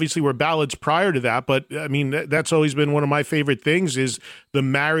 there obviously were ballads prior to that, but I mean, that's always been one of my favorite things is the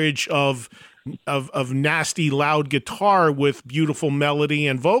marriage of nasty, loud guitar with beautiful melody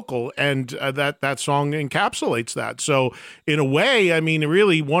and vocal. And that song encapsulates that. So in a way, I mean,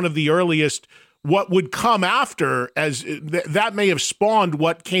 really one of the earliest, what would come after, as that may have spawned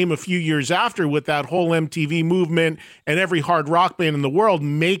what came a few years after with that whole MTV movement and every hard rock band in the world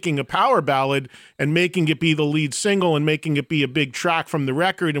making a power ballad and making it be the lead single and making it be a big track from the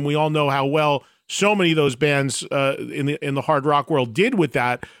record. And we all know how well so many of those bands in the hard rock world did with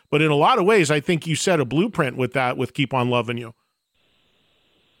that. But in a lot of ways, I think you set a blueprint with that, with Keep On Loving You.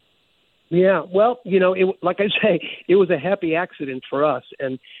 Yeah, well, like I say, it was a happy accident for us.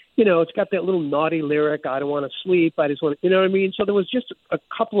 And, it's got that little naughty lyric, I don't want to sleep, I just want to, you know what I mean? So there was just a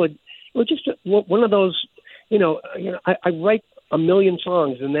couple of, it was just one of those, I write a million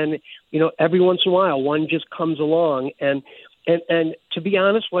songs, and then, every once in a while, one just comes along. And to be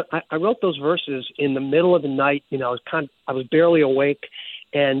honest, I wrote those verses in the middle of the night, I was barely awake.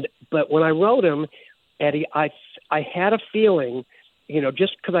 But when I wrote them, Eddie, I had a feeling,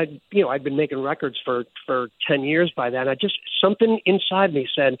 just because I'd been making records for 10 years by then. Something inside me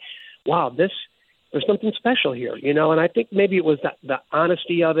said, wow, there's something special here, and I think maybe it was the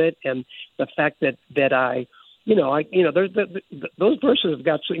honesty of it and the fact that those verses have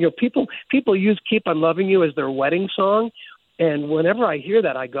got, people use Keep On Loving You as their wedding song. And whenever I hear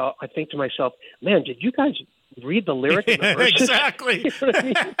that, I think to myself, man, did you guys read the lyrics? Exactly.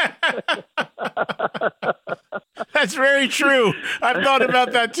 That's very true. I've thought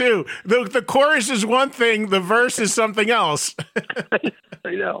about that too. The chorus is one thing, the verse is something else.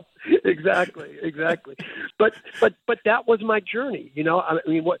 I know. Exactly. But that was my journey. I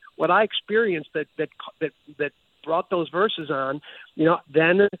mean, what I experienced that brought those verses on,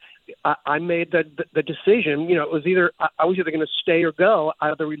 then I made the decision, it was I was either going to stay or go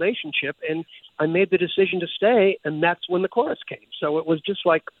out of the relationship, and I made the decision to stay, and that's when the chorus came. So it was just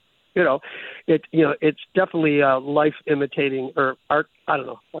like, it's definitely life imitating or art. I don't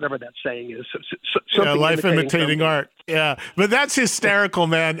know, whatever that saying is. Yeah, life imitating art. Yeah, but that's hysterical,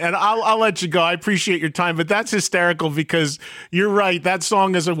 man. And I'll let you go. I appreciate your time, but that's hysterical because you're right. That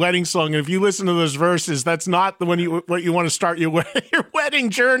song is a wedding song, and if you listen to those verses, that's not what you want to start your wedding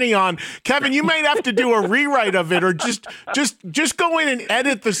journey on. Kevin, you might have to do a rewrite of it, or just go in and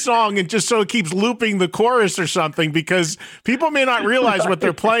edit the song, and just so it keeps looping the chorus or something, because people may not realize what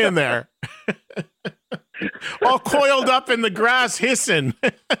they're playing there. All coiled up in the grass, hissing.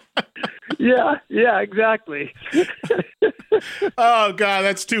 Yeah, exactly. Oh God,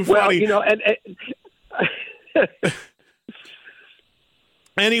 that's too funny. Well,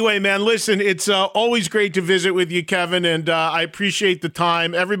 Anyway, man, listen, it's always great to visit with you, Kevin, and I appreciate the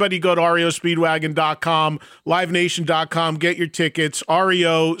time. Everybody go to REOSpeedwagon.com, LiveNation.com, get your tickets.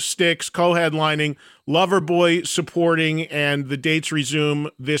 REO, Styx, co-headlining, Loverboy supporting, and the dates resume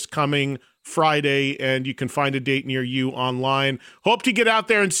this coming Friday, and you can find a date near you online. Hope to get out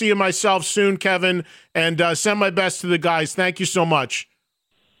there and see you myself soon, Kevin, and send my best to the guys. Thank you so much.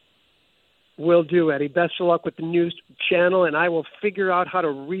 Will do, Eddie. Best of luck with the news channel, and I will figure out how to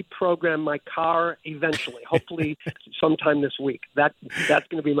reprogram my car eventually, hopefully sometime this week. That's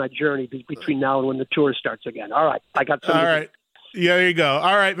going to be my journey between now and when the tour starts again. All right. I got some. All right. Yeah, there you go.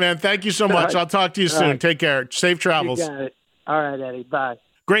 All right, man. Thank you so much. Right. I'll talk to you soon. Right. Take care. Safe travels. You got it. All right, Eddie. Bye.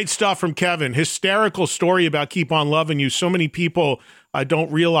 Great stuff from Kevin. Hysterical story about Keep On Loving You. So many people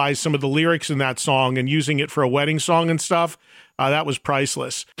don't realize some of the lyrics in that song and using it for a wedding song and stuff. That was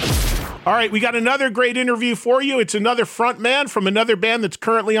priceless. All right, we got another great interview for you. It's another front man from another band that's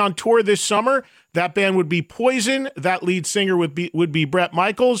currently on tour this summer. That band would be Poison. That lead singer would be Bret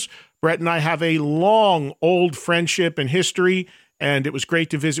Michaels. Bret and I have a long, old friendship and history, and it was great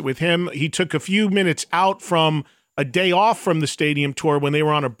to visit with him. He took a few minutes out from a day off from the stadium tour when they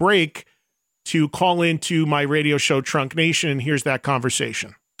were on a break to call into my radio show, Trunk Nation, and here's that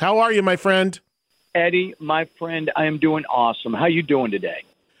conversation. How are you, my friend? Eddie, my friend, I am doing awesome. How you doing today?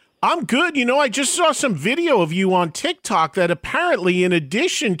 I'm good. You know, I just saw some video of you on TikTok that apparently, in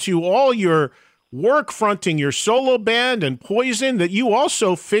addition to all your work fronting your solo band and Poison, that you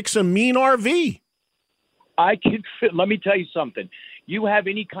also fix a mean RV. Let me tell you something. You have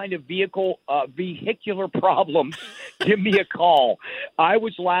any kind of vehicular problems, give me a call. I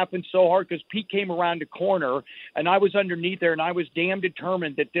was laughing so hard because Pete came around the corner and I was underneath there and I was damn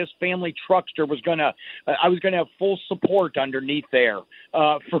determined that this family truckster was I was going to have full support underneath there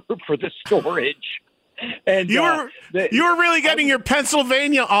for the storage. And you were really getting your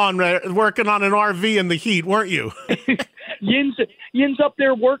Pennsylvania on, working on an RV in the heat, weren't you? Yin's up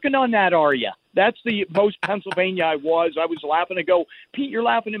there working on that, are you? That's the most Pennsylvania I was. I was laughing and go, Pete, you're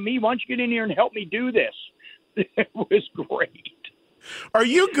laughing at me. Why don't you get in here and help me do this? It was great. Are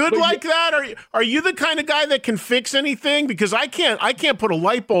you good like that? Are you the kind of guy that can fix anything? Because I can't put a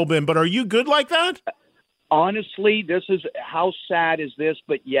light bulb in, but are you good like that? Honestly, this is how sad is this?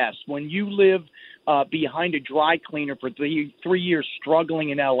 But yes, when you live behind a dry cleaner for 3 years struggling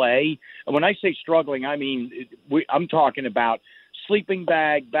in L.A., and when I say struggling, I mean I'm talking about sleeping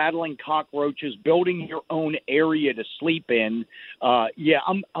bag, battling cockroaches, building your own area to sleep in.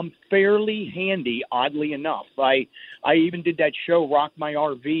 I'm fairly handy, oddly enough. I even did that show, Rock My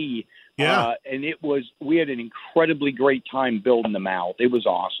RV, and we had an incredibly great time building them out. It was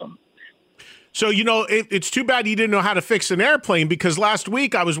awesome. So, you know, it's too bad you didn't know how to fix an airplane, because last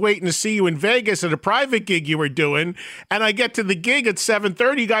week I was waiting to see you in Vegas at a private gig you were doing, and I get to the gig at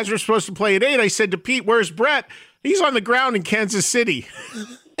 7:30. You guys were supposed to play at 8. I said to Pete, "Where's Bret?" He's on the ground in Kansas City.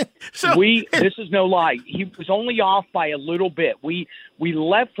 This is no lie. He was only off by a little bit. We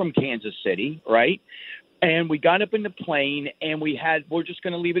left from Kansas City, right? And we got up in the plane, and we're just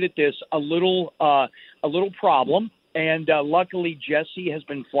going to leave it at this, a little problem. And luckily, Jesse has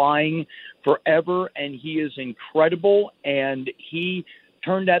been flying forever, and he is incredible. And he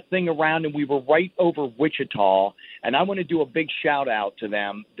turned that thing around, and we were right over Wichita. And I want to do a big shout-out to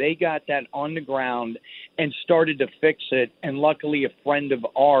them. They got that on the ground and started to fix it. And luckily, a friend of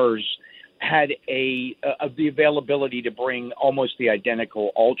ours had the availability to bring almost the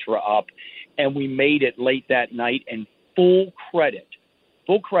identical Ultra up. And we made it late that night. And full credit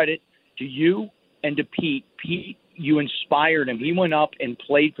to you and to Pete. Pete, you inspired him. He went up and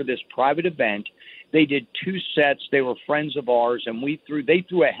played for this private event. They did 2 sets. They were friends of ours, and they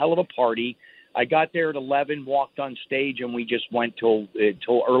threw a hell of a party. I got there at 11, walked on stage, and we just went till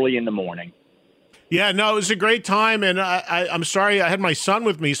early in the morning. Yeah, no, it was a great time, and I'm sorry I had my son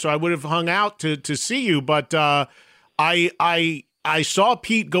with me, so I would have hung out to see you, but I saw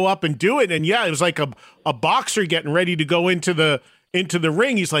Pete go up and do it, and yeah, it was like a boxer getting ready to go into the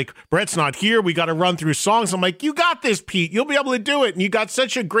ring. He's like, Bret's not here. We got to run through songs. I'm like, you got this, Pete. You'll be able to do it. And you got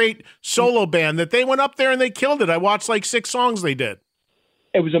such a great solo band that they went up there and they killed it. I watched like 6 songs they did.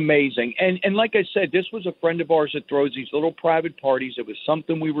 It was amazing. And like I said, this was a friend of ours that throws these little private parties. It was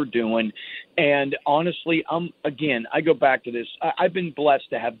something we were doing. And honestly, I go back to this. I've been blessed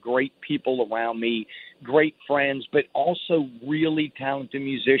to have great people around me, great friends, but also really talented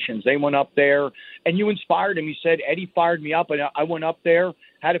musicians. They went up there, and you inspired him. He said, Eddie fired me up, and I went up there,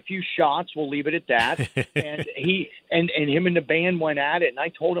 had a few shots. We'll leave it at that. And him and the band went at it. And I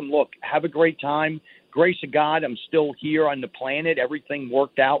told him, look, have a great time. grace of God, I'm still here on the planet. Everything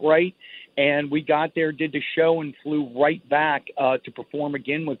worked out right. And we got there, did the show, and flew right back to perform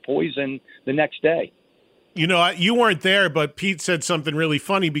again with Poison the next day. You know, you weren't there, but Pete said something really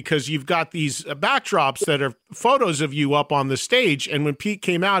funny because you've got these backdrops that are photos of you up on the stage. And when Pete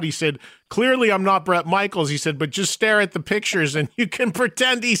came out, he said, clearly I'm not Bret Michaels. He said, but just stare at the pictures and you can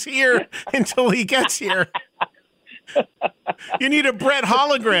pretend he's here until he gets here. You need a Bret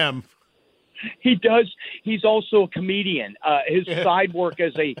hologram. He does. He's also a comedian. His side work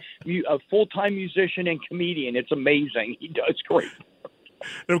as a full-time musician and comedian, it's amazing. He does great.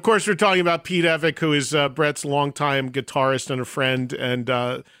 And of course, we're talking about Pete Evick, who is Bret's longtime guitarist and a friend, and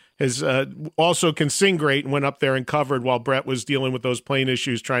has also can sing great and went up there and covered while Bret was dealing with those plane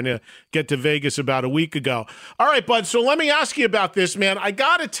issues trying to get to Vegas about a week ago. All right, bud, so let me ask you about this, man. I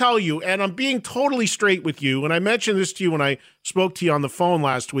got to tell you, and I'm being totally straight with you, and I mentioned this to you when I spoke to you on the phone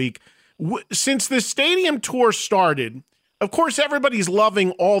last week. Since the stadium tour started, of course, everybody's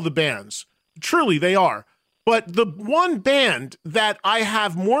loving all the bands. Truly, they are. But the one band that I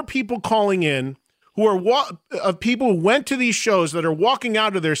have more people calling in who are people who went to these shows that are walking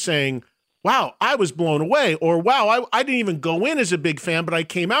out of there saying, wow, I was blown away, or wow, I didn't even go in as a big fan, but I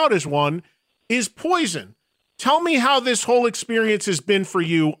came out as one, is Poison. Tell me how this whole experience has been for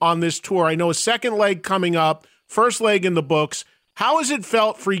you on this tour. I know a second leg coming up, first leg in the books. How has it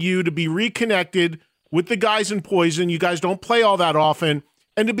felt for you to be reconnected with the guys in Poison? You guys don't play all that often,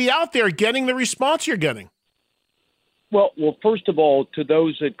 and to be out there getting the response you're getting. Well, first of all, to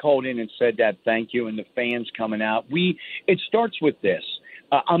those that called in and said that, thank you, and the fans coming out, it starts with this.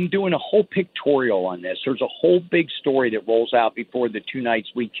 I'm doing a whole pictorial on this. There's a whole big story that rolls out before the 2 nights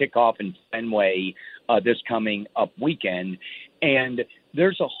we kick off in Fenway this coming up weekend, and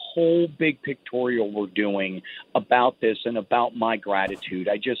there's a whole big pictorial we're doing about this and about my gratitude.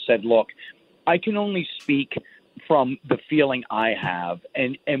 I just said, look, I can only speak from the feeling I have,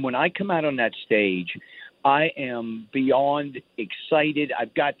 and when I come out on that stage, I am beyond excited.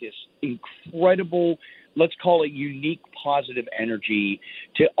 I've got this incredible, let's call it unique, positive energy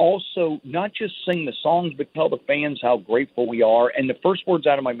to also not just sing the songs, but tell the fans how grateful we are. And the first words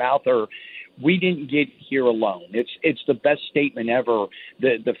out of my mouth are, we didn't get here alone. It's the best statement ever.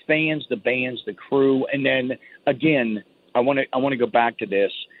 The fans, the bands, the crew. And then again, I want to go back to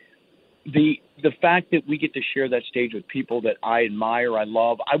this. The fact that we get to share that stage with people that I admire, I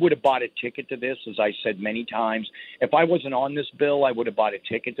love. I would have bought a ticket to this, as I said many times. If I wasn't on this bill, I would have bought a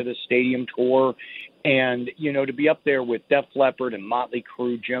ticket to the stadium tour. And, you know, to be up there with Def Leppard and Motley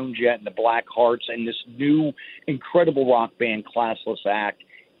Crue, Joan Jett and the Black Hearts, and this new incredible rock band, Classless Act.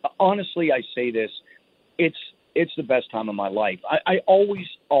 Honestly, I say this, it's the best time of my life. I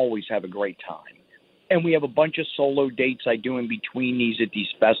always have a great time. And we have a bunch of solo dates I do in between these at these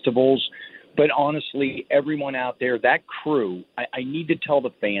festivals. But honestly, everyone out there, that crew, I need to tell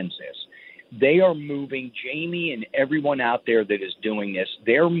the fans this. They are moving, Jamie and everyone out there that is doing this,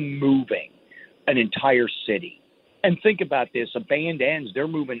 they're moving an entire city. And think about this, a band ends, they're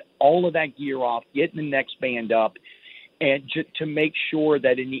moving all of that gear off, getting the next band up, and to make sure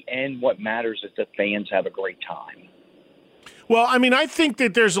that in the end what matters is that fans have a great time. Well, I mean, I think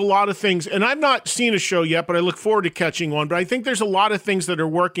that there's a lot of things, and I've not seen a show yet, but I look forward to catching one. But I think there's a lot of things that are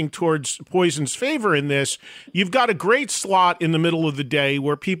working towards Poison's favor in this. You've got a great slot in the middle of the day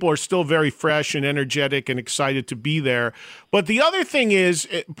where people are still very fresh and energetic and excited to be there. But the other thing is,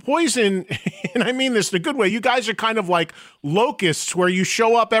 Poison, and I mean this in a good way, you guys are kind of like locusts where you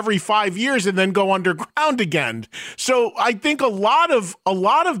show up every 5 years and then go underground again. So I think a lot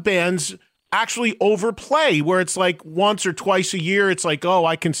of bands actually overplay where it's like once or twice a year, it's like, oh,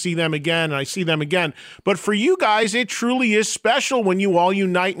 I can see them again and I see them again. But for you guys, it truly is special when you all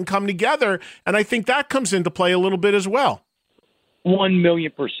unite and come together. And I think that comes into play a little bit as well.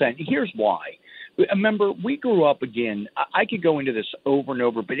 1,000,000%. Here's why. Remember, we grew up, again, I could go into this over and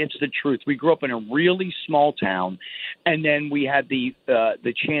over, but it's the truth. We grew up in a really small town, and then we had the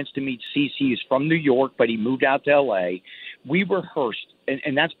chance to meet CeCe. He's from New York, but he moved out to L.A. We rehearsed,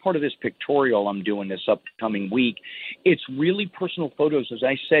 and that's part of this pictorial I'm doing this upcoming week. It's really personal photos. As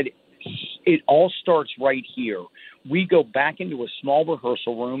I said, it all starts right here. We go back into a small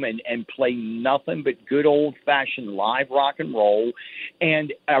rehearsal room and play nothing but good old-fashioned live rock and roll.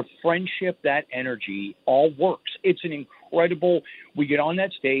 And our friendship, that energy, all works. It's an incredible – we get on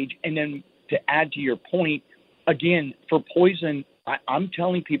that stage, and then to add to your point, again, for Poison – I'm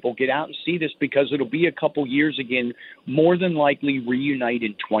telling people, get out and see this because it'll be a couple years again, more than likely reunite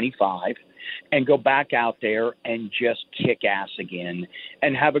in 25 and go back out there and just kick ass again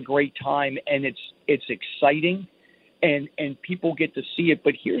and have a great time. And it's exciting and people get to see it.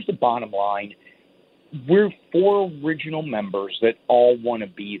 But here's the bottom line. we're 4 original members that all want to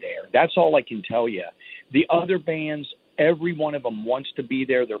be there. That's all I can tell you. The other bands, every one of them wants to be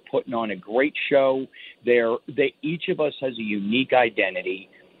there. They're putting on a great show. Each of us has a unique identity.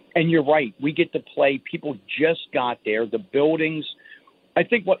 And you're right, we get to play. People just got there. The buildings, I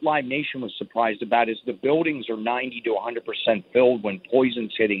think what Live Nation was surprised about is the buildings are 90 to 100% filled when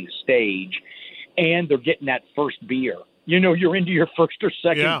Poison's hitting the stage, and they're getting that first beer. You know, you're into your first or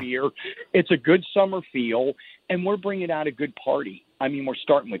second beer. It's a good summer feel, and we're bringing out a good party. I mean, we're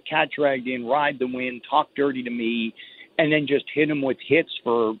starting with Cat Dragged In, Ride the Wind, Talk Dirty to Me, and then just hit them with hits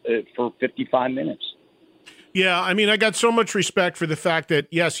for 55 minutes. Yeah, I mean, I got so much respect for the fact that,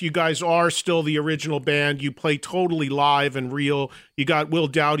 yes, you guys are still the original band. You play totally live and real. You got Will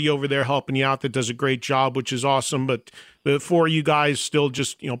Dowdy over there helping you out that does a great job, which is awesome. But the 4 of you guys still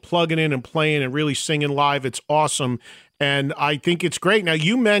just, plugging in and playing and really singing live, it's awesome. And I think it's great. Now,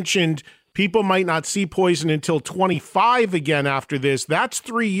 you mentioned people might not see Poison until 25 again after this. That's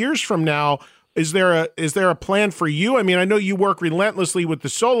 3 years from now. Is there a plan for you? I mean, I know you work relentlessly with the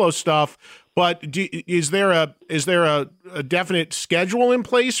solo stuff, but is there a definite schedule in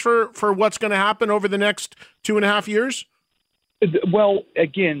place for what's going to happen over the next 2.5 years? Well,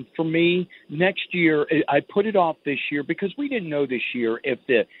 again, for me, next year, I put it off this year because we didn't know this year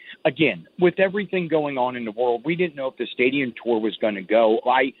again, with everything going on in the world, we didn't know if the stadium tour was going to go.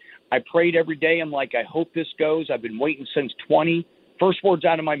 I prayed every day. I'm like, I hope this goes. I've been waiting since 20. First words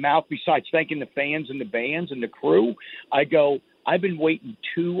out of my mouth, besides thanking the fans and the bands and the crew, I go, I've been waiting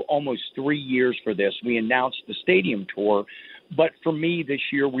 2, almost 3 years for this. We announced the stadium tour. But for me this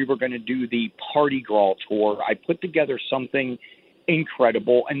year, we were going to do the Party Grawl tour. I put together something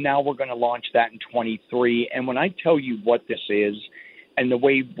incredible, and now we're going to launch that in 23. And when I tell you what this is and the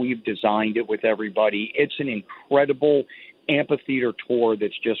way we've designed it with everybody, it's an incredible amphitheater tour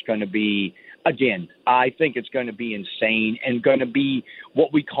that's just going to be, again, I think it's going to be insane and going to be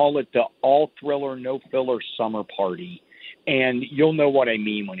what we call it the all thriller, no filler summer party. And you'll know what I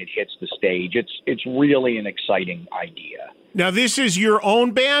mean when it hits the stage. It's really an exciting idea. Now, this is your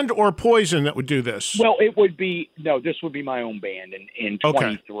own band or Poison that would do this? Well, this would be my own band in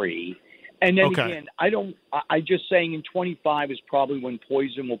 23. Okay. And then again, I just saying in 25 is probably when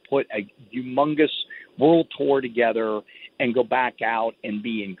Poison will put a humongous world tour together and go back out and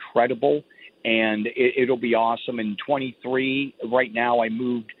be incredible. And it'll be awesome. In 23, right now I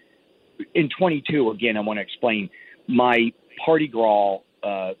moved. In 22, again, I want to explain my Party Grawl,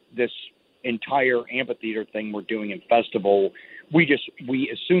 this entire amphitheater thing we're doing in festival. We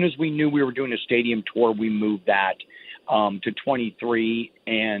as soon as we knew we were doing a stadium tour, we moved that to 23,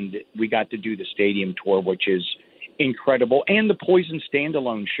 and we got to do the stadium tour, which is incredible. And the Poison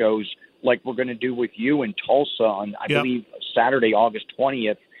standalone shows like we're going to do with you in Tulsa on, I believe, Saturday, August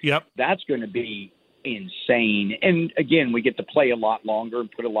 20th. Yep. That's going to be insane. And again, we get to play a lot longer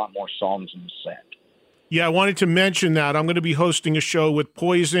and put a lot more songs in the set. Yeah, I wanted to mention that. I'm going to be hosting a show with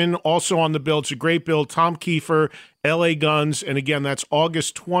Poison, also on the bill. It's a great bill. Tom Kiefer, LA Guns, and again, that's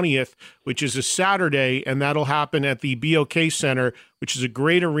August 20th, which is a Saturday, and that'll happen at the BOK Center, which is a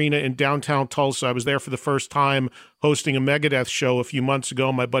great arena in downtown Tulsa. I was there for the first time hosting a Megadeth show a few months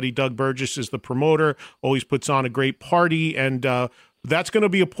ago. My buddy Doug Burgess is the promoter, always puts on a great party, and that's going to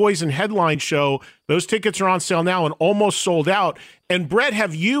be a Poison headline show. Those tickets are on sale now and almost sold out. And Bret,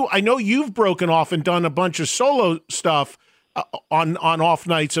 I know you've broken off and done a bunch of solo stuff on off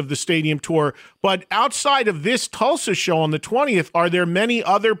nights of the stadium tour, but outside of this Tulsa show on the 20th, are there many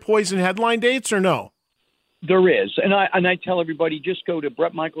other Poison headline dates or no? There is. And I tell everybody, just go to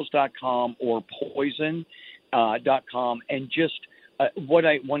BretMichaels.com or Poison.com and just, what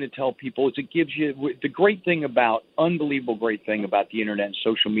I want to tell people is it gives you the unbelievable great thing about the internet and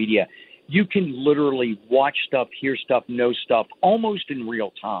social media. You can literally watch stuff, hear stuff, know stuff almost in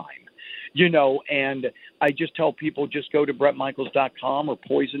real time, and I just tell people just go to BretMichaels.com or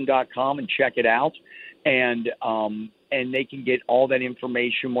Poison.com and check it out. And they can get all that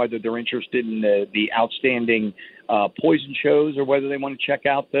information, whether they're interested in the outstanding Poison shows or whether they want to check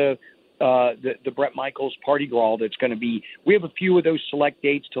out the Bret Michaels Party Grawl that's going to be. We have a few of those select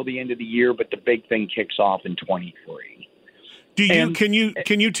dates till the end of the year, but the big thing kicks off in 23. Can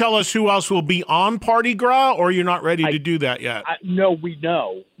you tell us who else will be on Party Grawl, or you're not ready to do that yet? No, we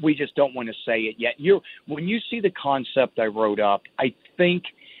know. We just don't want to say it yet. When you see the concept I wrote up, I think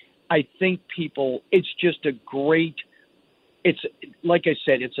people. It's just a great. It's like I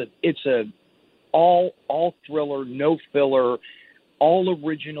said. It's a all thriller, no filler. All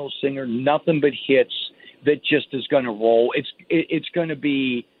original singer, nothing but hits that just is going to roll. It's going to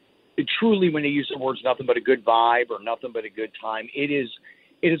be truly, when they use the words nothing but a good vibe or nothing but a good time, it is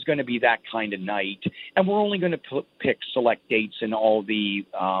it is going to be that kind of night. And we're only going to pick select dates in all the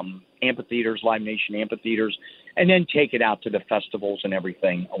amphitheaters, Live Nation amphitheaters, and then take it out to the festivals and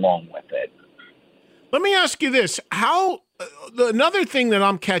everything along with it. Let me ask you this. Another thing that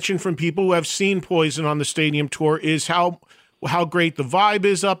I'm catching from people who have seen Poison on the stadium tour is how great the vibe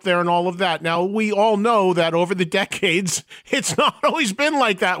is up there and all of that. Now, we all know that over the decades, it's not always been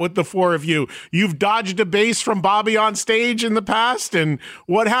like that with the four of you. You've dodged a bass from Bobby on stage in the past and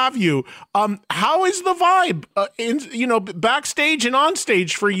what have you. How is the vibe, backstage and on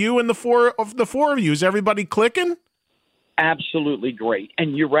stage for you and the four of you? Is everybody clicking? Absolutely great.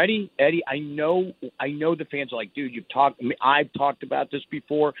 And you ready, Eddie? I know the fans are like, dude, I've talked about this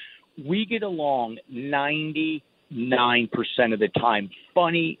before. We get along 99% of the time.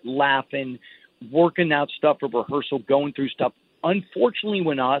 Funny, laughing, working out stuff for rehearsal, going through stuff. Unfortunately,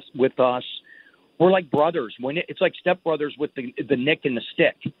 with us, we're like brothers. It's like stepbrothers with the nick and the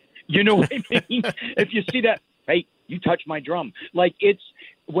stick. You know what I mean? If you see that, hey, you touch my drum. Like, it's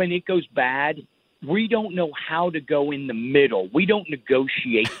when it goes bad, we don't know how to go in the middle. We don't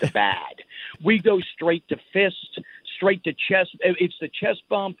negotiate the bad. We go straight to fist, straight to chest. It's the chest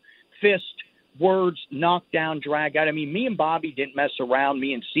bump, fist, words, knockdown, drag out. I mean, me and Bobby didn't mess around.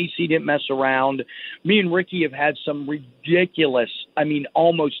 Me and Cece didn't mess around. Me and Ricky have had some ridiculous,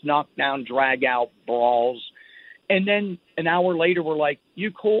 almost knockdown, drag out brawls. And then an hour later, we're like, you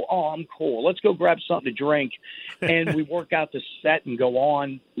cool? Oh, I'm cool. Let's go grab something to drink. And we work out the set and go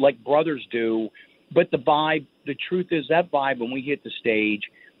on like brothers do. But the vibe, the truth is that vibe when we hit the stage,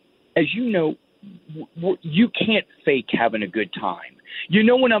 as you know, you can't fake having a good time. You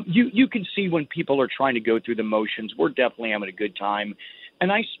know, you can see when people are trying to go through the motions. We're definitely having a good time.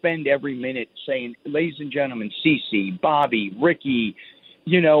 And I spend every minute saying, ladies and gentlemen, Cece, Bobby, Ricky,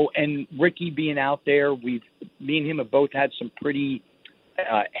 and Ricky being out there, me and him have both had some pretty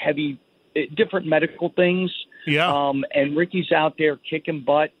heavy, different medical things. Yeah. And Ricky's out there kicking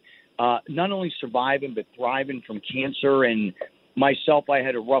butt, not only surviving, but thriving from cancer. And myself, I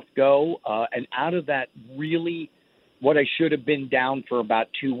had a rough go. And out of that, really, what I should have been down for about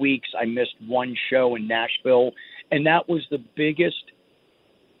 2 weeks, I missed one show in Nashville. And that was the biggest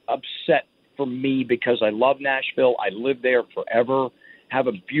upset for me because I love Nashville. I lived there forever, have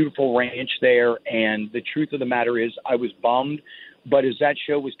a beautiful ranch there. And the truth of the matter is I was bummed. But as that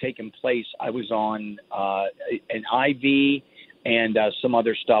show was taking place, I was on an IV and some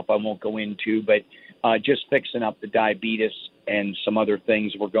other stuff I won't go into, but just fixing up the diabetes and some other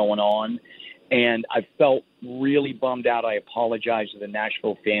things were going on. And I felt really bummed out. I apologize to the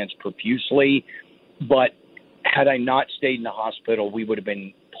Nashville fans profusely. But had I not stayed in the hospital, we would have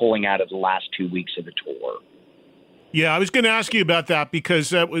been pulling out of the last 2 weeks of the tour. Yeah, I was going to ask you about that because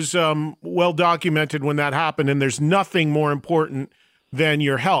that was well documented when that happened, and there's nothing more important than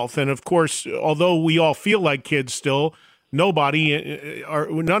your health. And, of course, although we all feel like kids still,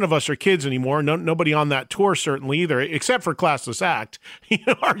 none of us are kids anymore. Nobody on that tour certainly either, except for Classless Act.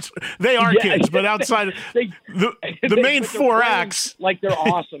 They are kids, but outside of the main four acts. Like they're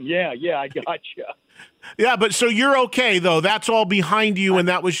awesome. Yeah, I gotcha. Yeah, but so you're okay, though. That's all behind you, and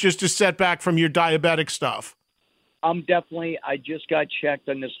that was just a setback from your diabetic stuff. I just got checked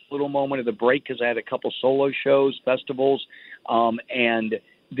on this little moment of the break because I had a couple solo shows, festivals, and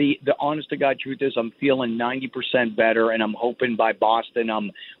the honest to God truth is I'm feeling 90% better, and I'm hoping by Boston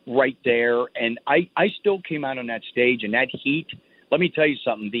I'm right there. And I still came out on that stage, and that heat, let me tell you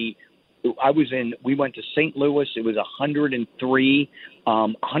something. We went to St. Louis. It was 103,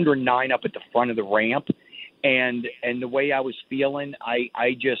 109 up at the front of the ramp. And the way I was feeling,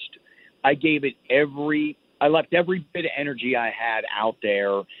 I gave it I left every bit of energy I had out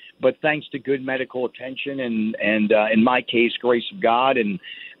there, but thanks to good medical attention and in my case, grace of God and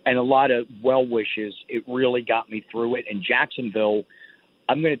a lot of well wishes, it really got me through it. And Jacksonville,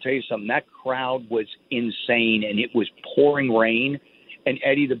 I'm going to tell you something, that crowd was insane and it was pouring rain. And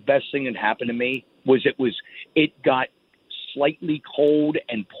Eddie, the best thing that happened to me was it got slightly cold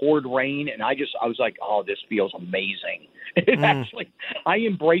and poured rain. And I was like, oh, this feels amazing. Actually, I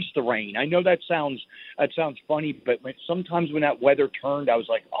embraced the rain. I know that sounds funny, but sometimes when that weather turned, I was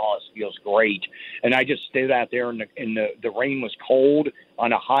like, oh, this feels great. And I just stayed out there, and the rain was cold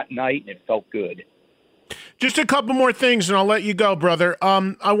on a hot night, and it felt good. Just a couple more things, and I'll let you go, brother.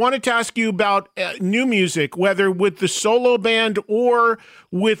 I wanted to ask you about new music, whether with the solo band or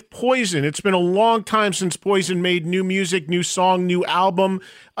with Poison. It's been a long time since Poison made new music, new song, new album.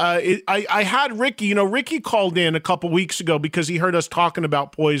 I had Ricky, Ricky called in a couple weeks ago because he heard us talking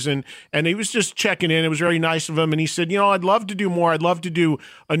about Poison, and he was just checking in. It was very nice of him, and he said, I'd love to do more. I'd love to do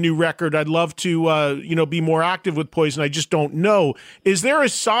a new record. I'd love to, be more active with Poison. I just don't know. Is there a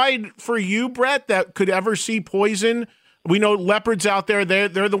side for you, Bret, that could ever see Poison? We know Leopard's out there.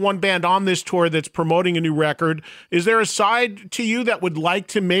 They're the one band on this tour that's promoting a new record. Is there a side to you that would like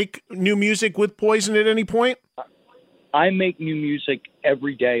to make new music with Poison at any point? I make new music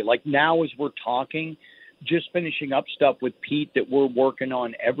every day. Like now as we're talking, just finishing up stuff with Pete that we're working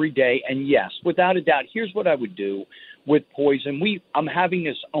on every day. And yes, without a doubt, here's what I would do with Poison. I'm having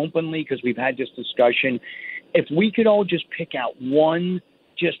this openly because we've had this discussion. If we could all just pick out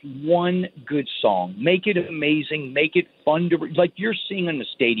just one good song, make it amazing, make it fun like you're seeing on the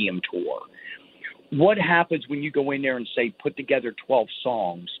stadium tour. What happens when you go in there and say, put together 12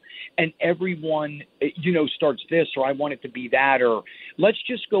 songs and everyone, starts this, or I want it to be that, or let's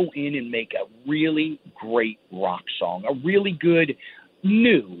just go in and make a really great rock song, a really good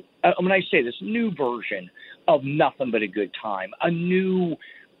new, when I say this, new version of Nothing But a Good Time, a new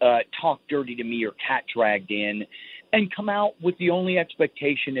Talk Dirty to Me or Cat Dragged In, and come out with the only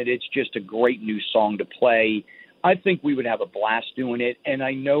expectation that it's just a great new song to play. I think we would have a blast doing it. And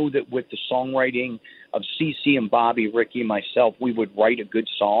I know that with the songwriting of CeCe and Bobby, Ricky, and myself, we would write a good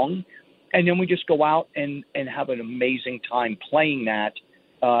song. And then we just go out and have an amazing time playing that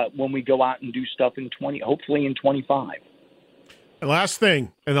when we go out and do stuff hopefully in 25. And last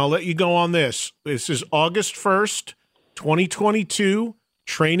thing, and I'll let you go on this. This is August 1st, 2022.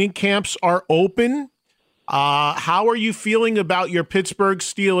 Training camps are open. How are you feeling about your Pittsburgh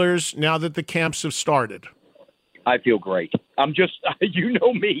Steelers now that the camps have started? I feel great. I'm just, you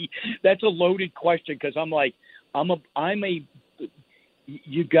know me, that's a loaded question because I'm like,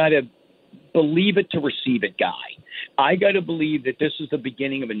 you got to believe it to receive it guy. I got to believe that this is the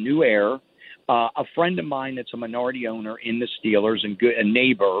beginning of a new era. A friend of mine that's a minority owner in the Steelers and a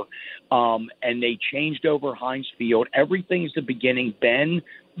neighbor, and they changed over Heinz Field. Everything's the beginning. Ben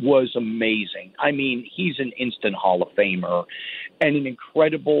was amazing. I mean, he's an instant Hall of Famer and an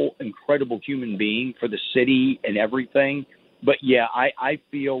incredible, incredible human being for the city and everything. But, yeah, I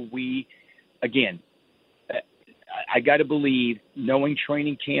feel I got to believe, knowing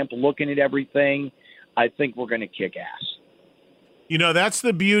training camp, looking at everything, I think we're going to kick ass. That's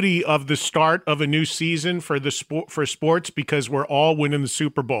the beauty of the start of a new season for sports because we're all winning the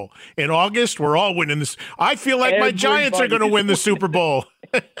Super Bowl. In August, we're all winning this. I feel like my Giants are going to win the Super Bowl.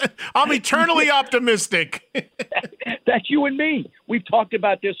 I'm eternally optimistic. That's you and me. We've talked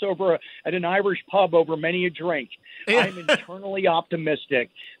about this at an Irish pub over many a drink. I'm eternally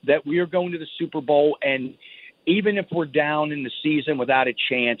optimistic that we are going to the Super Bowl, and even if we're down in the season without a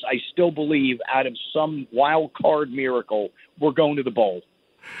chance, I still believe out of some wild card miracle, we're going to the bowl.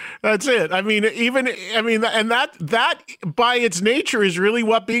 That's it. And that by its nature is really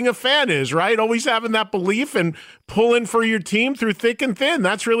what being a fan is, right? Always having that belief and pulling for your team through thick and thin.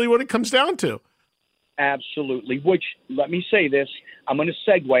 That's really what it comes down to. Absolutely. Which, let me say this, I'm going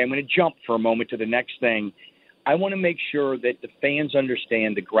to segue. I'm going to jump for a moment to the next thing. I want to make sure that the fans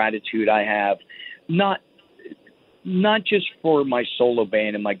understand the gratitude I have, not just for my solo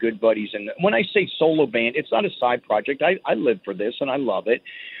band and my good buddies. And when I say solo band, it's not a side project. I live for this and I love it.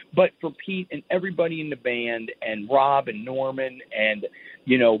 But for Pete and everybody in the band and Rob and Norman and,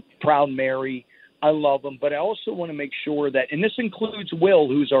 Proud Mary, I love them. But I also want to make sure that, and this includes Will,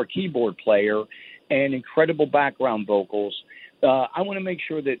 who's our keyboard player and incredible background vocals. I want to make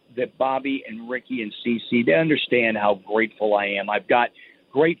sure that Bobby and Ricky and CeCe, they understand how grateful I am. I've got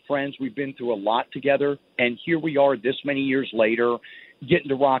great friends. We've been through a lot together, and here we are this many years later getting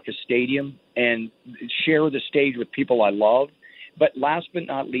to rock a stadium and share the stage with people I love. But last but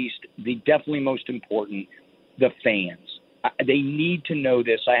not least, definitely most important, the fans. They need to know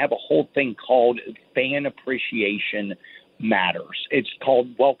this. I have a whole thing called Fan Appreciation Matters. It's called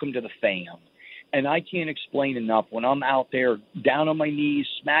Welcome to the Fam. And I can't explain enough. When I'm out there down on my knees,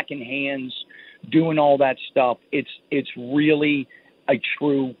 smacking hands, doing all that stuff, it's really a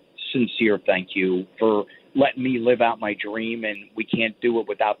true, sincere thank you for letting me live out my dream, and we can't do it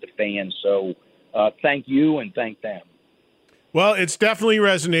without the fans. So thank you and thank them. Well, it's definitely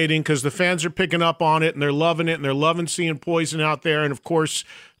resonating because the fans are picking up on it, and they're loving it, and they're loving seeing Poison out there. And, of course,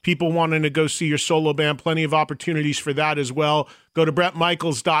 people wanting to go see your solo band, plenty of opportunities for that as well. Go to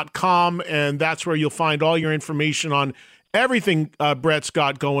BretMichaels.com, and that's where you'll find all your information on everything Bret's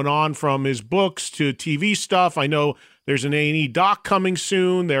got going on, from his books to TV stuff. I know There's an A&E doc coming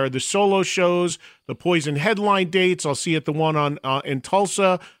soon. There are the solo shows, the Poison headline dates. I'll see you at the one in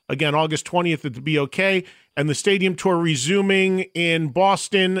Tulsa, again, August 20th at the BOK, and the stadium tour resuming in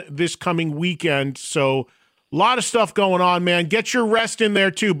Boston this coming weekend. So a lot of stuff going on, man. Get your rest in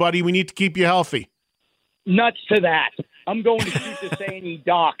there too, buddy. We need to keep you healthy. Nuts to that. I'm going to shoot this A&E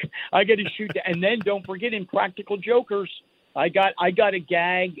doc. I got to shoot that. And then don't forget Impractical Jokers. I got a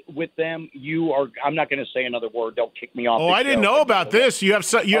gag with them. I'm not going to say another word. They'll kick me off. Oh, I didn't know about this. You have a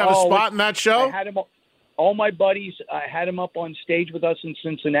spot in that show? I had them, all my buddies, I had them up on stage with us in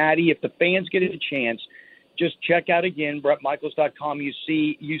Cincinnati. If the fans get a chance, just check out again, BretMichaels.com. You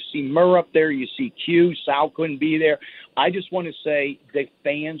see Murr up there. You see Q. Sal couldn't be there. I just want to say the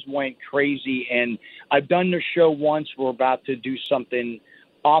fans went crazy, and I've done the show once. We're about to do something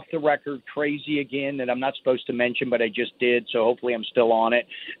off the record crazy again that I'm not supposed to mention, but I just did. So hopefully I'm still on it.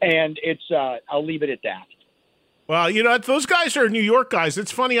 And it's I'll leave it at that. Well, those guys are New York guys.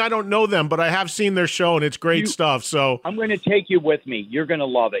 It's funny, I don't know them, but I have seen their show, and it's great stuff. So I'm going to take you with me. You're going to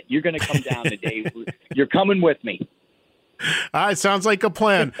love it. You're going to come down today. You're coming with me. It sounds like a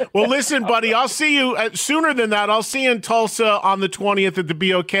plan. Well, listen, buddy, I'll see you sooner than that. I'll see you in Tulsa on the 20th at the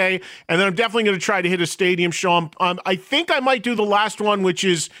BOK, and then I'm definitely going to try to hit a stadium show. I think I might do the last one, which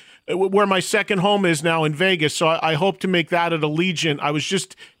is where my second home is now in Vegas, so I hope to make that at Allegiant. I was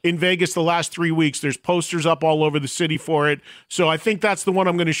just in Vegas the last 3 weeks. There's posters up all over the city for it, so I think that's the one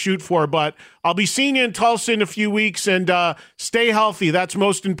I'm going to shoot for. But I'll be seeing you in Tulsa in a few weeks, and stay healthy. That's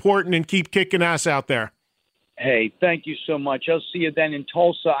most important, and keep kicking ass out there. Hey, thank you so much. I'll see you then in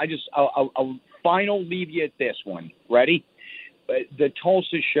Tulsa. I'll final leave you at this one. Ready? The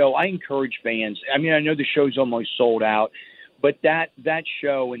Tulsa show, I encourage fans. I mean, I know the show's almost sold out, but that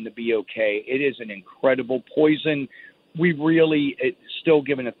show in the BOK, it is an incredible Poison. We really still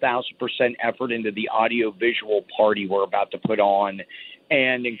giving 1,000% effort into the audio-visual party we're about to put on,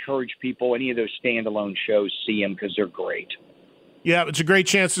 and encourage people, any of those standalone shows, see them because they're great. Yeah, it's a great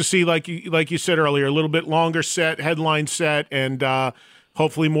chance to see, like you said earlier, a little bit longer set, headline set, and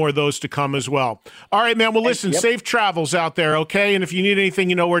hopefully more of those to come as well. All right, man. Well, listen, safe travels out there, okay? And if you need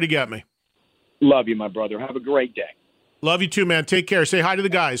anything, you know where to get me. Love you, my brother. Have a great day. Love you too, man. Take care. Say hi to the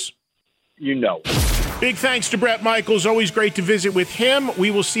guys. You know. Big thanks to Bret Michaels. Always great to visit with him.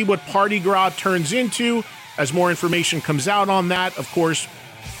 We will see what Party Gras turns into as more information comes out on that. Of course,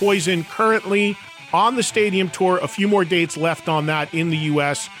 Poison currently on the stadium tour, a few more dates left on that in the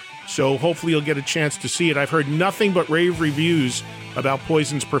U.S., so hopefully you'll get a chance to see it. I've heard nothing but rave reviews about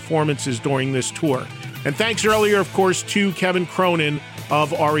Poison's performances during this tour. And thanks earlier, of course, to Kevin Cronin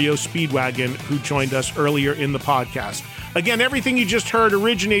of REO Speedwagon, who joined us earlier in the podcast. Again, everything you just heard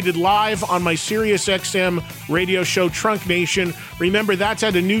originated live on my SiriusXM radio show, Trunk Nation. Remember, that's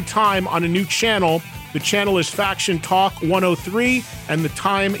at a new time on a new channel. The channel is Faction Talk 103, and the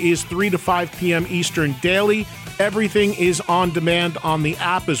time is 3 to 5 p.m. Eastern daily. Everything is on demand on the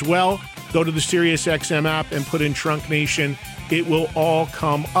app as well. Go to the SiriusXM app and put in Trunk Nation. It will all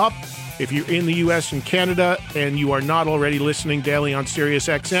come up. If you're in the U.S. and Canada and you are not already listening daily on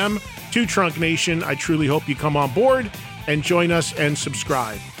SiriusXM to Trunk Nation, I truly hope you come on board and join us and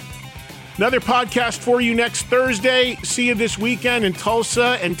subscribe. Another podcast for you next Thursday. See you this weekend in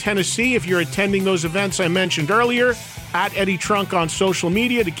Tulsa and Tennessee if you're attending those events I mentioned earlier. At Eddie Trunk on social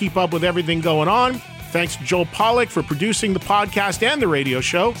media to keep up with everything going on. Thanks to Joel Pollack for producing the podcast and the radio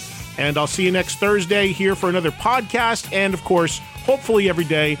show. And I'll see you next Thursday here for another podcast. And, of course, hopefully every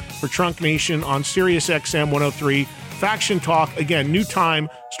day for Trunk Nation on SiriusXM 103. Faction Talk, again, new time,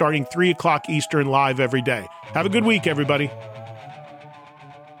 starting 3 o'clock Eastern live every day. Have a good week, everybody.